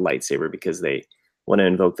lightsaber because they want to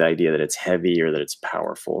invoke the idea that it's heavy or that it's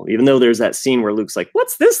powerful, even though there's that scene where Luke's like,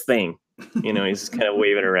 what's this thing? He's just kind of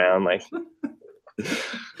waving around like. I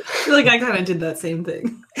feel like I kind of did that same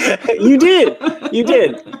thing. You did.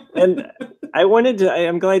 And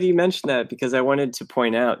I'm glad you mentioned that, because I wanted to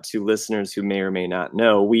point out to listeners who may or may not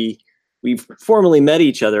know, we've formally met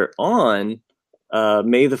each other on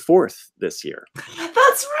May the 4th this year.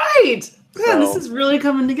 That's right. Yeah, this is really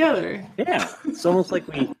coming together. Yeah, it's almost like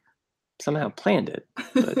we somehow planned it,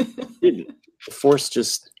 but didn't. The Force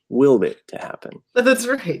just willed it to happen. That's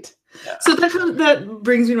right. Yeah. So that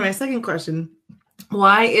brings me to my second question.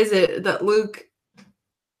 Why is it that Luke,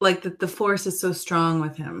 like that the Force is so strong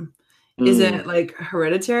with him? Is it like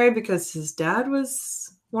hereditary because his dad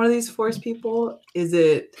was one of these Force people? Is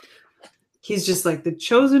it he's just like the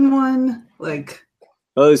chosen one? Like,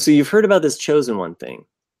 oh, so you've heard about this chosen one thing?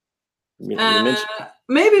 Maybe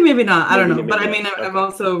not. I don't know. But I mean, I've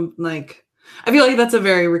also like, I feel like that's a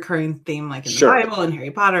very recurring theme, like in the Bible and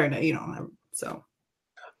Harry Potter, and so.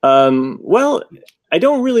 Well, I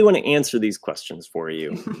don't really want to answer these questions for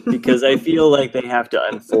you because I feel like they have to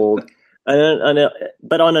unfold.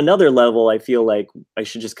 But on another level, I feel like I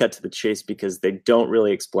should just cut to the chase because they don't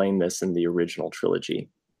really explain this in the original trilogy.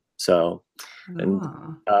 So,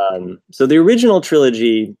 so the original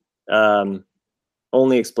trilogy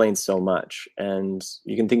only explains so much, and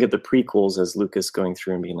you can think of the prequels as Lucas going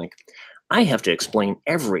through and being like, "I have to explain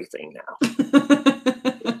everything now."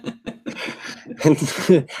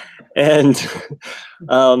 and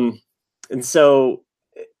so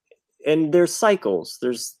there's cycles,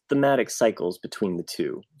 there's thematic cycles between the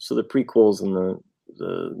two. So the prequels and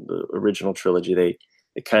the original trilogy, they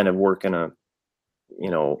kind of work in a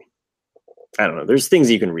I don't know. There's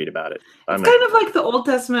things you can read about it. It's kind of like the Old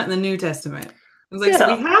Testament and the New Testament. It's like,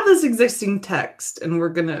 so we have this existing text and we're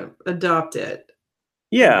going to adopt it.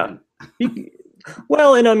 Yeah.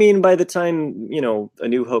 Well, and I mean, by the time, A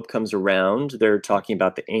New Hope comes around, they're talking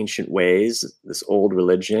about the ancient ways, this old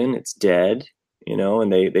religion, it's dead,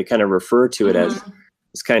 and they kind of refer to it as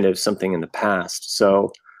kind of something in the past.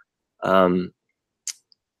 So, there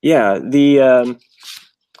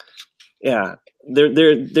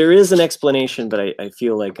is an explanation, but I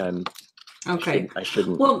feel like I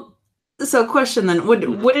shouldn't. Well, so question then,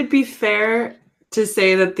 would it be fair to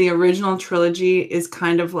say that the original trilogy is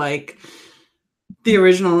kind of like the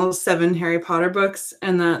original 7 Harry Potter books,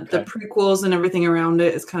 and that the prequels and everything around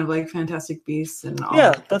it is kind of like Fantastic Beasts and all?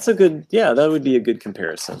 Yeah, that would be a good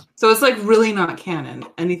comparison. So it's like really not canon,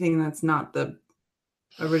 anything that's not the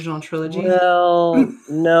original trilogy? Well,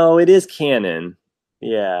 no, it is canon.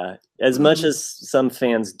 Yeah, as much as some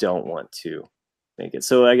fans don't want to make it.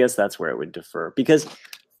 So I guess that's where it would differ, because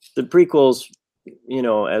the prequels,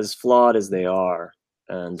 as flawed as they are,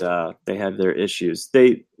 and they have their issues,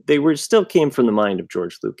 they still came from the mind of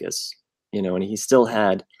George Lucas, and he still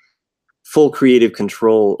had full creative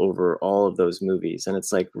control over all of those movies. And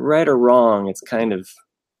it's like, right or wrong, it's kind of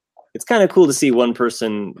cool to see one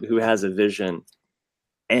person who has a vision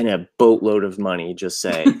and a boatload of money just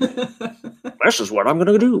say, this is what I'm going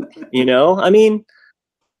to do. I mean,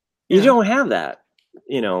 you don't have that,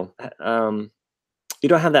 you don't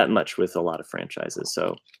have that much with a lot of franchises.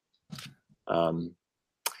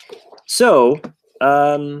 So,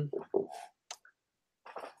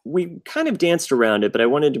 we kind of danced around it, but I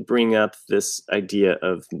wanted to bring up this idea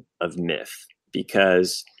of myth,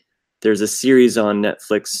 because there's a series on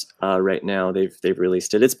Netflix right now. They've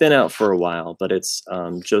released it. It's been out for a while, but it's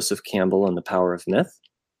Joseph Campbell and the Power of Myth.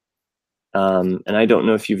 And I don't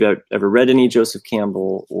know if you've ever read any Joseph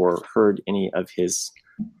Campbell or heard any of his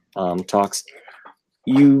talks.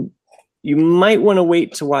 You might want to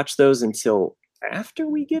wait to watch those until after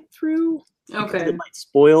we get through. Okay. It might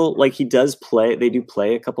spoil. Like, they do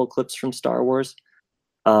play a couple clips from Star Wars.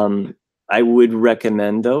 I would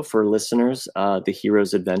recommend, though, for listeners, The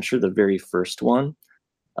Hero's Adventure, the very first one.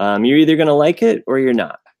 You're either going to like it or you're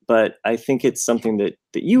not. But I think it's something that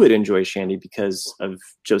you would enjoy, Shandy, because of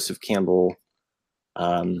Joseph Campbell.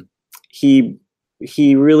 He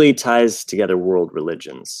really ties together world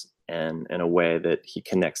religions and in a way that he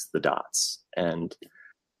connects the dots. And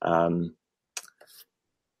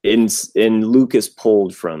in Lucas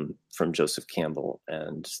pulled from Joseph Campbell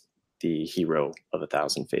and the Hero of a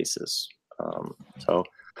Thousand Faces. So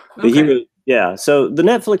the Hero, so the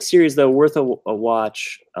Netflix series, though, worth a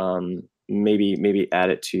watch. Maybe add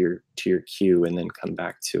it to your queue and then come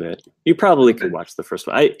back to it. You probably could watch the first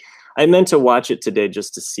one. I meant to watch it today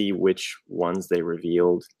just to see which ones they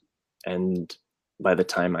revealed, and by the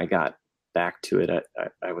time I got back to it,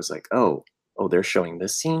 I was like, oh, they're showing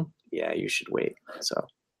this scene? Yeah, you should wait. So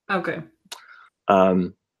okay.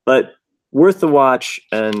 But worth the watch,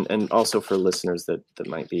 and also for listeners that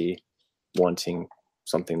might be wanting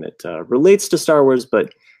something that relates to Star Wars,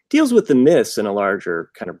 but deals with the myths in a larger,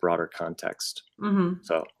 kind of broader context. Mm-hmm.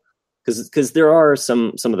 So, because there are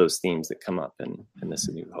some of those themes that come up in this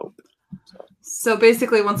A New Hope. So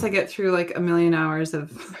basically, once I get through like 1,000,000 hours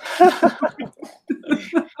of...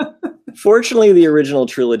 Fortunately, the original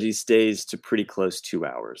trilogy stays to pretty close 2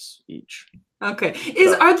 hours each. Okay.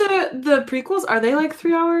 Are the prequels, are they like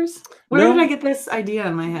 3 hours? Where did I get this idea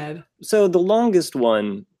in my head? So the longest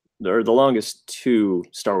one, or the longest 2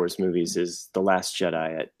 Star Wars movies, is The Last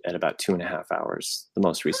Jedi at about 2.5 hours. The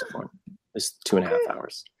most recent one is 2.5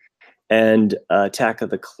 hours. And Attack of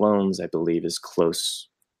the Clones, I believe, is close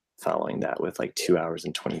following that with like 2 hours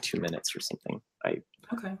and 22 minutes or something.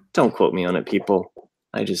 Don't quote me on it, people.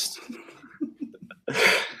 I just...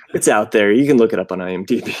 It's out there. You can look it up on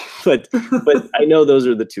IMDb, but I know those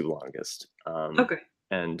are the 2 longest. Okay.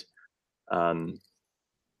 And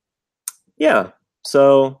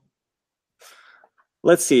so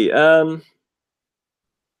let's see.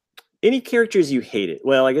 Any characters you hated?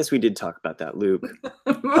 Well, I guess we did talk about that. Luke.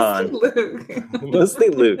 Mostly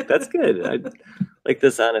Luke. That's good. I like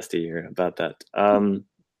this honesty here about that.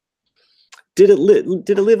 Did it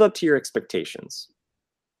live up to your expectations?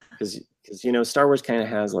 Because Star Wars kind of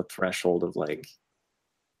has a threshold of like,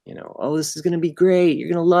 this is going to be great. You're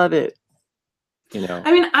going to love it. I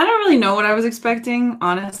mean, I don't really know what I was expecting,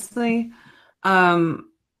 honestly. I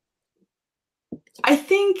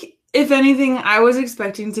think, if anything, I was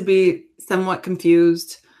expecting to be somewhat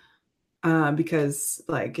confused because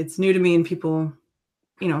like it's new to me and people,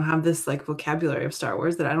 have this like vocabulary of Star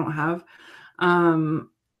Wars that I don't have.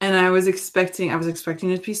 and I was expecting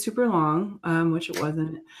it to be super long, which it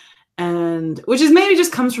wasn't, and which is maybe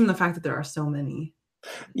just comes from the fact that there are so many.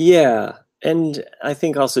 Yeah, and I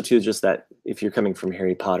think also too just that if you're coming from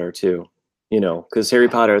Harry Potter too, because Harry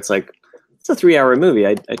Potter, it's like it's a 3-hour movie.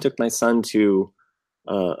 I took my son to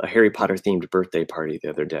a Harry Potter themed birthday party the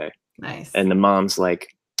other day, Nice. and the mom's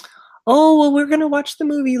like, "Oh, well, we're gonna watch the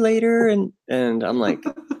movie later," and I'm like,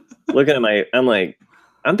 looking at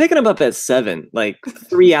I'm picking him up at 7, like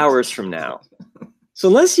 3 hours from now. So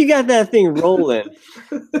unless you got that thing rolling,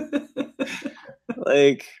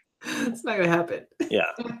 like it's not gonna happen.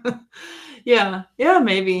 Yeah. yeah,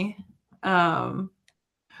 maybe.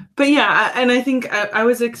 But yeah, and I think I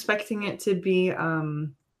was expecting it to be I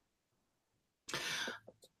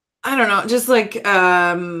don't know, just like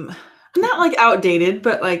not like outdated,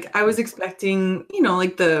 but like I was expecting,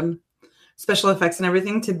 like the special effects and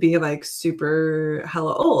everything to be like super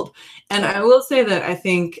hella old. And I will say that I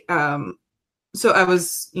think so I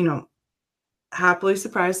was, happily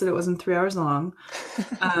surprised that it wasn't 3 hours long.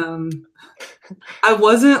 I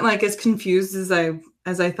wasn't like as confused as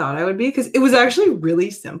I thought I would be, because it was actually really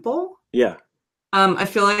simple. Yeah. I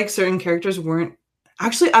feel like certain characters weren't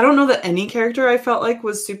actually, I don't know that any character I felt like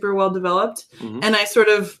was super well developed. Mm-hmm. And I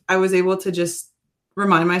was able to just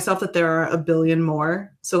remind myself that there are a billion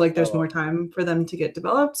more. So like there's more time for them to get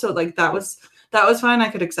developed. So like that was fine. I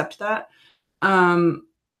could accept that. And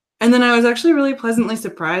then I was actually really pleasantly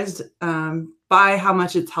surprised by how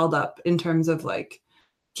much it's held up in terms of like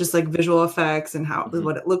just like visual effects and how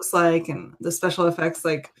what it looks like, and the special effects.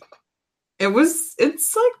 Like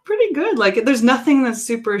it's like pretty good. Like there's nothing that's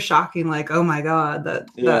super shocking, like, oh my god, that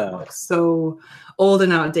looks so old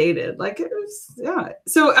and outdated. Like it was, yeah.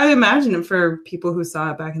 So I imagine for people who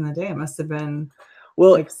saw it back in the day, it must have been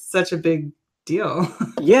like such a big deal.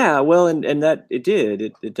 Yeah, well, and that it did.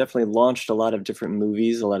 It definitely launched a lot of different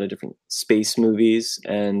movies, a lot of different space movies,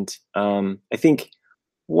 and I think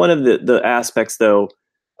one of the aspects though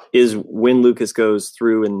is when Lucas goes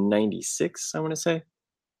through in '96, I want to say.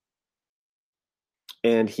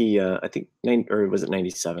 And he, I think, or was it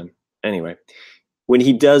 97? Anyway, when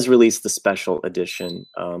he does release the special edition,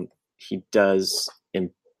 he does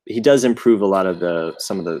improve a lot of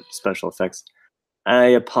some of the special effects. I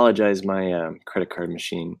apologize. My credit card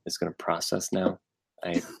machine is going to process now.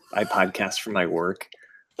 I podcast for my work.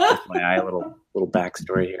 FYI, a little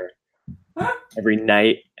backstory here. Every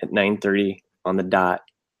night at 9:30 on the dot,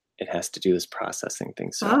 it has to do this processing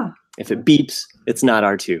thing. So if it beeps, it's not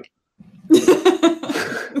R2.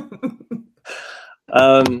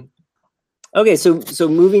 Okay, so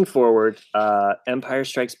moving forward, Empire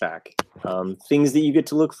Strikes Back. Things that you get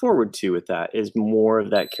to look forward to with that is more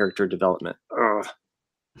of that character development. Ugh.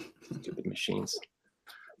 Stupid machines.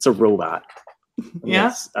 It's a robot.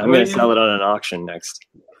 I'm gonna sell it on an auction next.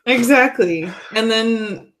 Exactly. And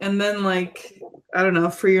then like, I don't know,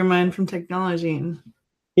 free your mind from technology and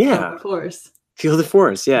feel the force. Feel the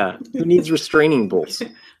force, yeah. Who needs restraining bolts?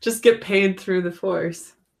 Just get paid through the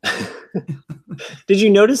force. Did you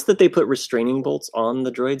notice that they put restraining bolts on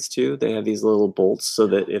the droids too? They have these little bolts so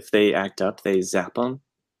that if they act up, they zap them.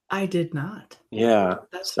 I did not. Yeah.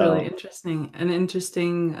 That's really interesting. An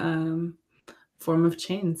interesting form of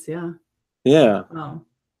chains, yeah. Yeah. Wow.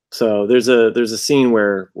 So there's a scene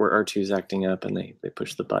where R2 is acting up and they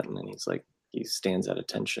push the button and he stands at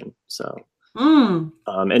attention. So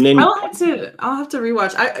and then I'll have to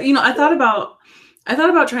rewatch. I thought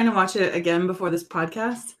about trying to watch it again before this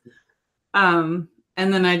podcast. And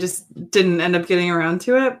then I just didn't end up getting around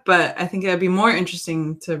to it, but I think it would be more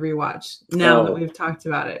interesting to rewatch now that we've talked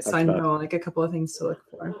about it. So I know like a couple of things to look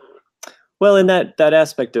for. Well, in that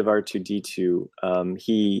aspect of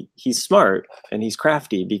R2-D2, he's smart and he's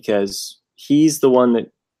crafty because he's the one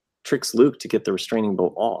that tricks Luke to get the restraining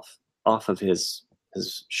bolt off of his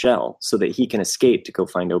shell so that he can escape to go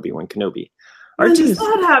find Obi-Wan Kenobi. When does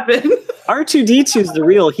that happen? R2-D2 is the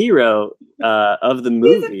real hero of the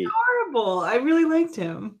movie. He's adorable. I really liked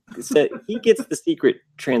him. So he gets the secret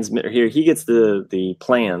transmitter here. He gets the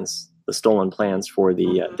plans, the stolen plans for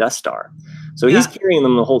the Death Star. So he's carrying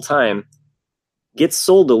them the whole time. Gets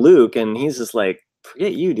sold to Luke, and he's just like,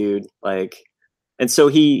 "Forget you, dude!" Like, and so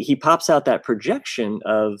he pops out that projection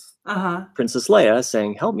of Princess Leia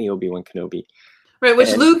saying, "Help me, Obi-Wan Kenobi." Right,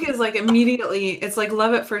 which Luke is like immediately. It's like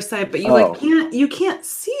love at first sight, but you can't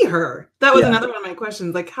see her. That was another one of my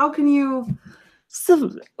questions. Like, how can you?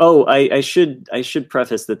 So, I should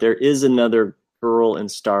preface that there is another girl in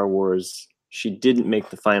Star Wars. She didn't make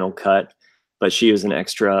the final cut, but she was an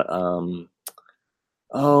extra.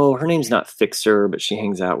 Her name's not Fixer, but she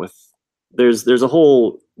hangs out with. There's a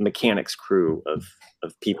whole mechanics crew of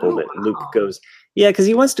people that Luke goes. Yeah, because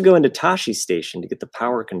he wants to go into Tashi's station to get the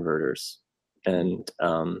power converters, and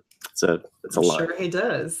it's a line. Sure, he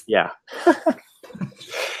does. Yeah,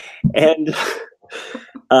 and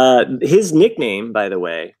his nickname, by the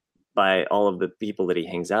way, by all of the people that he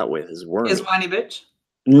hangs out with, is Wormy. Is Whiny Bitch?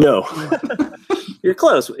 No, you're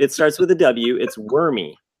close. It starts with a W. It's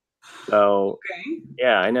Wormy. So Okay.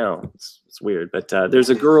 yeah, I know it's weird, but there's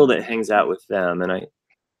a girl that hangs out with them, and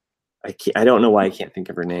I don't know why I can't think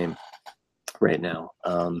of her name right now.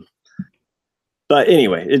 But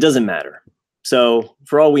anyway, it doesn't matter. So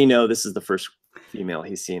for all we know, this is the first female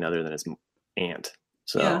he's seen other than his aunt.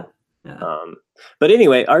 So, yeah. But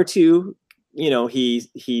anyway, R2,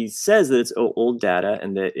 he says that it's old data,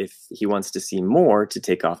 and that if he wants to see more to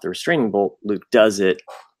take off the restraining bolt, Luke does it.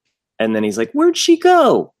 And then he's like, "Where'd she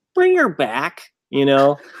go? Bring her back," and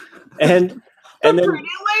then pretty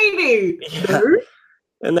lady. Yeah.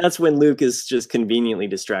 And that's when Luke is just conveniently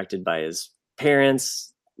distracted by his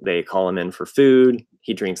parents. They call him in for food.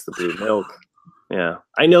 He drinks the blue milk. Yeah,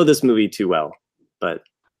 I know this movie too well, but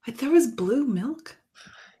Wait, there was blue milk.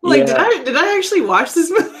 Like, did I actually watch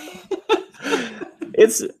this movie?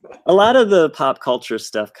 It's a lot of the pop culture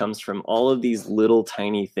stuff comes from all of these little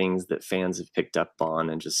tiny things that fans have picked up on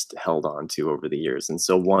and just held on to over the years. And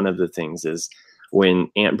so one of the things is when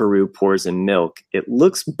Aunt Beru pours in milk, it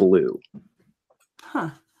looks blue.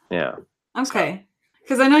 Huh. Yeah. Okay.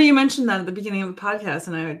 Because I know you mentioned that at the beginning of the podcast,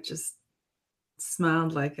 and I just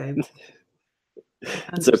smiled like I...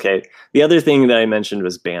 It's okay. The other thing that I mentioned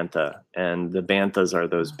was bantha, and the banthas are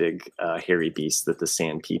those big hairy beasts that the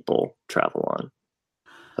sand people travel on.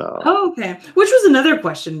 So. Oh, okay. Which was another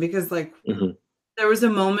question, because there was a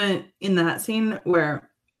moment in that scene where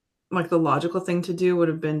the logical thing to do would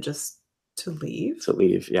have been just to leave.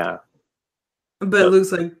 Yeah. But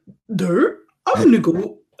Luke's like, "Dirt, I'm gonna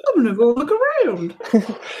go look around."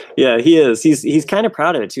 Yeah, he is. He's kind of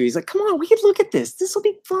proud of it too. He's like, "Come on, we can look at this. This will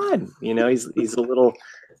be fun." He's a little.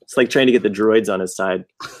 It's like trying to get the droids on his side.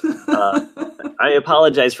 I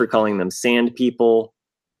apologize for calling them sand people.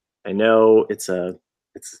 I know it's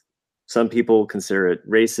some people consider it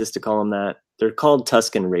racist to call them that. They're called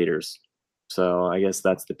Tusken Raiders, so I guess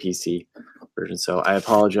that's the PC version. So I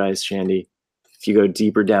apologize, Shandy, if you go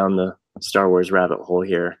deeper down the Star Wars rabbit hole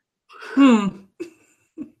here.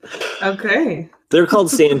 Okay. They're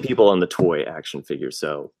called sand people on the toy action figure.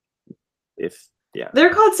 So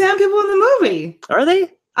they're called sand people in the movie. Are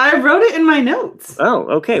they? I wrote it in my notes. Oh,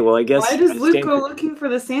 okay. Well, I guess. Why does Luke go looking for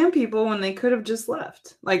the sand people when they could have just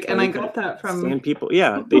left? And I got that from sand people.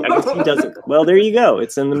 Yeah, I guess he doesn't. Well, there you go.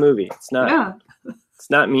 It's in the movie. It's not. Yeah. It's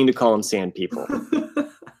not mean to call them sand people,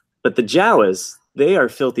 but the Jawas, they are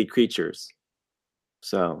filthy creatures.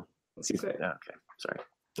 So. Okay. Sorry.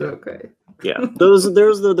 Okay. Yeah, those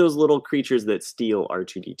little creatures that steal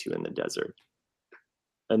R2-D2 in the desert,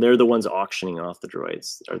 and they're the ones auctioning off the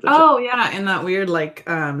droids. Yeah, in that weird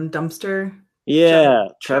dumpster. Yeah,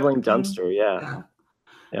 traveling dumpster. Yeah.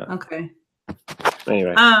 Okay.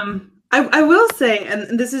 Anyway, I will say,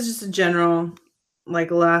 and this is just a general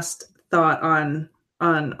last thought on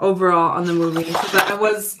overall on the movie,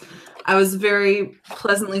 because I was very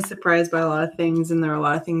pleasantly surprised by a lot of things, and there are a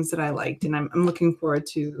lot of things that I liked, and I'm looking forward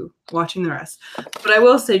to watching the rest. But I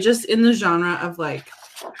will say, just in the genre of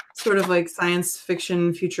sort of science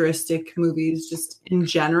fiction, futuristic movies, just in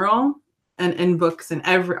general, and books and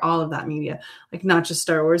all of that media, not just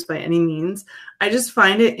Star Wars by any means, I just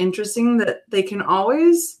find it interesting that they can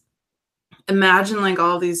always imagine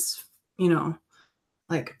all these,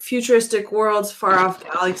 futuristic worlds, far off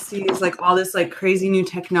galaxies, all this crazy new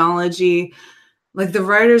technology. The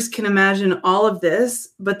writers can imagine all of this,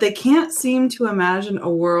 but they can't seem to imagine a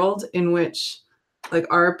world in which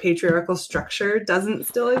our patriarchal structure doesn't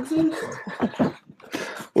still exist.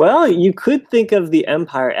 Well, you could think of the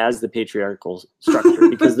Empire as the patriarchal structure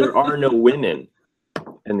because there are no women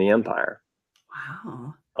in the Empire.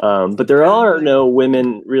 Wow. But there are no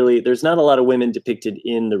women really. There's not a lot of women depicted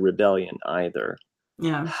in the rebellion either.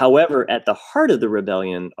 Yeah. However, at the heart of the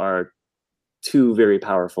rebellion are two very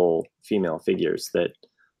powerful female figures that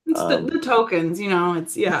it's the tokens, So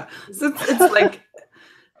it's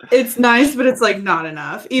it's nice, but it's not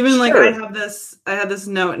enough. Even sure. I had this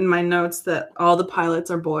note in my notes that all the pilots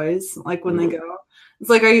are boys, when they go. It's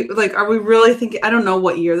are we really thinking, I don't know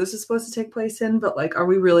what year this is supposed to take place in, but are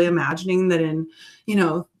we really imagining that in,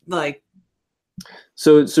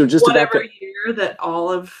 so just whatever year that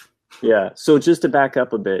all of so just to back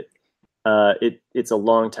up a bit, it's a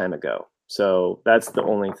long time ago. So that's the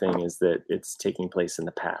only thing, is that it's taking place in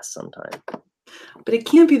the past sometime. But it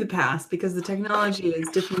can't be the past because the technology is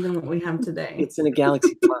different than what we have today. It's in a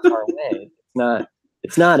galaxy far, far away. It's not.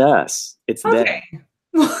 It's not us. It's Okay.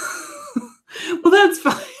 Well, that's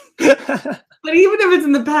fine. them. But even if it's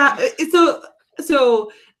in the past,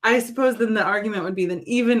 so I suppose then the argument would be that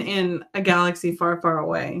even in a galaxy far, far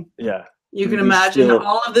away, Yeah. you can imagine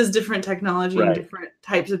all of this different technology and different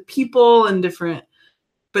types of people and different,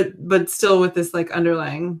 but still with this like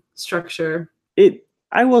underlying structure.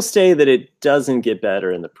 I will say that it doesn't get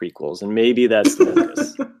better in the prequels, and maybe that's the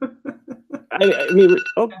focus. I mean,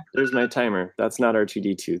 there's my timer. That's not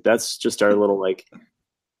R2D2. That's just our little like.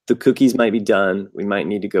 The cookies might be done. We might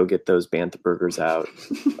need to go get those bantha burgers out.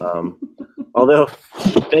 Although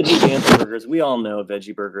veggie bantha burgers, we all know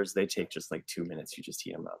veggie burgers. They take just like 2 minutes. You just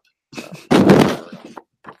heat them up. So,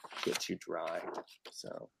 get too dry.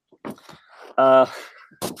 So,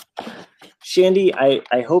 Shandy,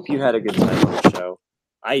 I hope you had a good time on the show.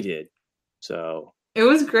 I did. So it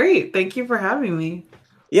was great. Thank you for having me.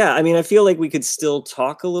 Yeah, I mean, I feel like we could still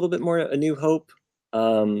talk a little bit more A New Hope,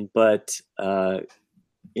 but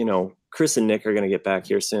Chris and Nick are going to get back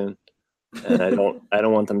here soon, and I don't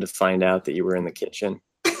want them to find out that you were in the kitchen.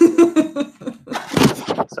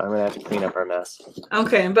 So I'm going to have to clean up our mess.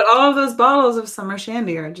 Okay, but all of those bottles of summer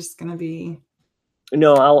shandy are just going to be.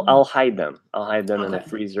 No, I'll hide them. I'll hide them in a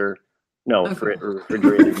freezer. No,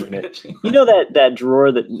 refrigerator unit. You know that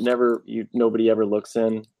drawer that nobody ever looks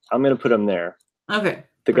in? I'm going to put them there. Okay.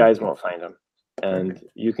 The guys won't find them. And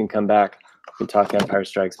you can come back. We can talk Empire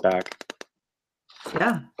Strikes Back.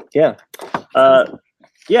 Yeah. Yeah.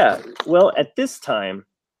 Yeah. Well, at this time,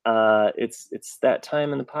 it's that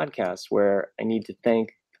time in the podcast where I need to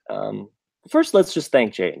thank. First, let's just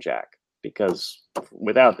thank Jay and Jack, because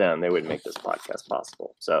without them, they wouldn't make this podcast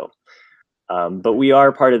possible. So, but we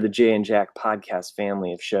are part of the Jay and Jack podcast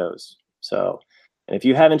family of shows. So, and if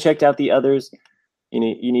you haven't checked out the others, you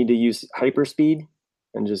need to use hyperspeed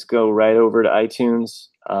and just go right over to iTunes.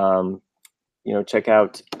 Check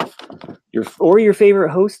out your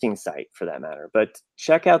favorite hosting site for that matter. But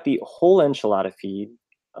check out the whole enchilada feed.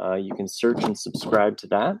 You can search and subscribe to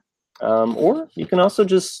that. Or you can also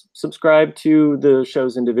just subscribe to the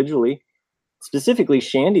shows individually. Specifically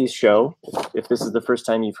Shandy's show. If this is the first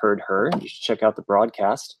time you've heard her, you should check out the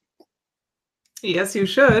broadcast. Yes, you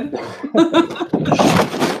should.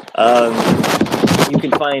 You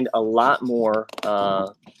can find a lot more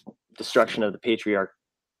Destruction of the Patriarch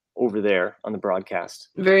over there on the broadcast.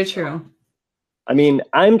 Very true. I mean,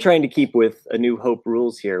 I'm trying to keep with A New Hope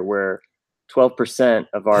rules here, where 12%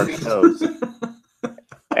 of our shows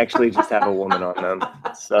actually just have a woman on them.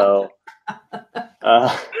 So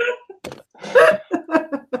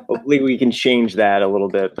hopefully we can change that a little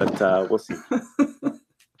bit, but we'll see.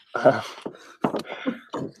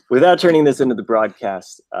 Without turning this into the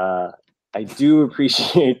broadcast, I do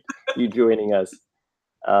appreciate you joining us.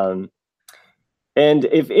 And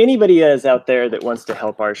if anybody is out there that wants to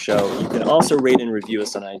help our show, you can also rate and review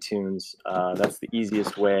us on iTunes. That's the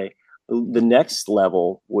easiest way. The next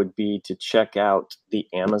level would be to check out the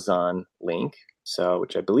Amazon link,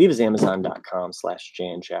 which I believe is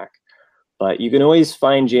amazon.com/jandjack. But you can always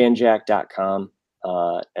find jandjack.com,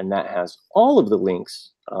 and that has all of the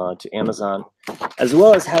links to Amazon, as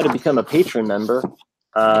well as how to become a patron member.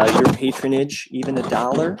 Your patronage, even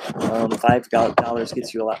 $1, $5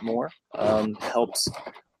 gets you a lot more. Helps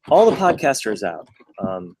all the podcasters out.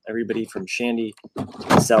 Everybody from Shandy to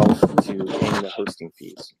myself to paying the hosting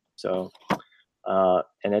fees. So,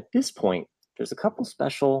 and at this point, there's a couple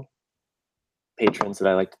special patrons that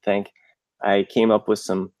I like to thank. I came up with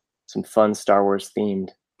some fun Star Wars themed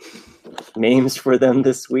names for them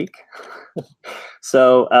this week.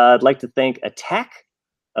 So I'd like to thank Attack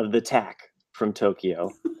of the Tack from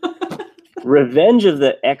Tokyo, Revenge of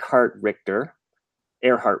the Earhart Richter,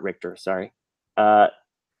 sorry. A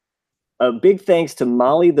big thanks to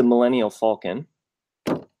Molly the Millennial Falcon,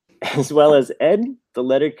 as well as Ed the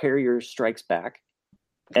Letter Carrier Strikes Back,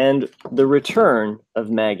 and the return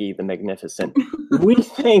of Maggie the Magnificent. We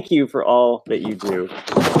thank you for all that you do.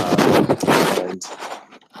 And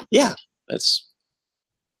yeah, I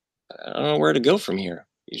don't know where to go from here.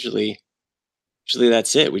 Usually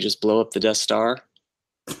that's it. We just blow up the Death Star.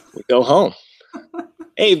 We go home.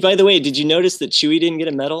 Hey, by the way, did you notice that Chewie didn't get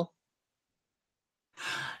a medal?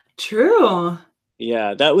 True.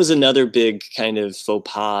 Yeah, that was another big kind of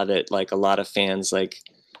faux pas that like a lot of fans like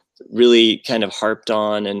really kind of harped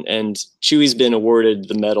on, and Chewie's been awarded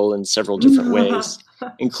the medal in several different ways,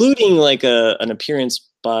 including like an appearance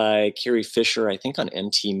by Carrie Fisher, I think on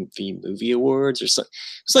MTV Movie Awards or something.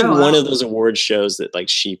 It's like one of those award shows that like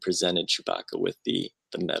she presented Chewbacca with the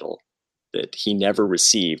medal that he never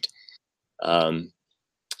received. And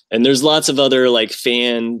there's lots of other like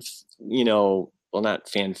fan, well, not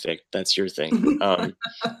fanfic, that's your thing.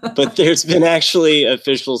 But there's been actually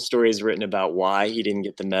official stories written about why he didn't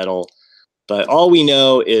get the medal. But all we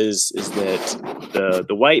know is that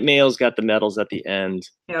the white males got the medals at the end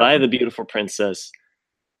by the beautiful princess,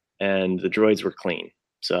 and the droids were clean.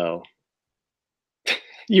 So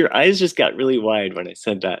your eyes just got really wide when I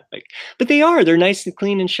said that. Like, but they're nice and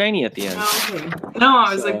clean and shiny at the end. Oh, okay. No,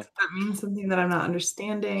 I was like, does that mean something that I'm not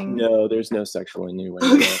understanding? No, there's no sexual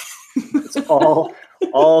innuendo. Okay. It's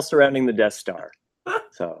all surrounding the Death Star.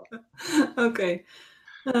 So okay.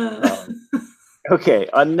 Okay,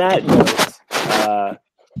 on that note,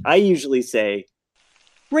 I usually say,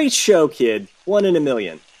 great show, kid. 1 in a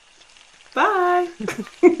million. Bye.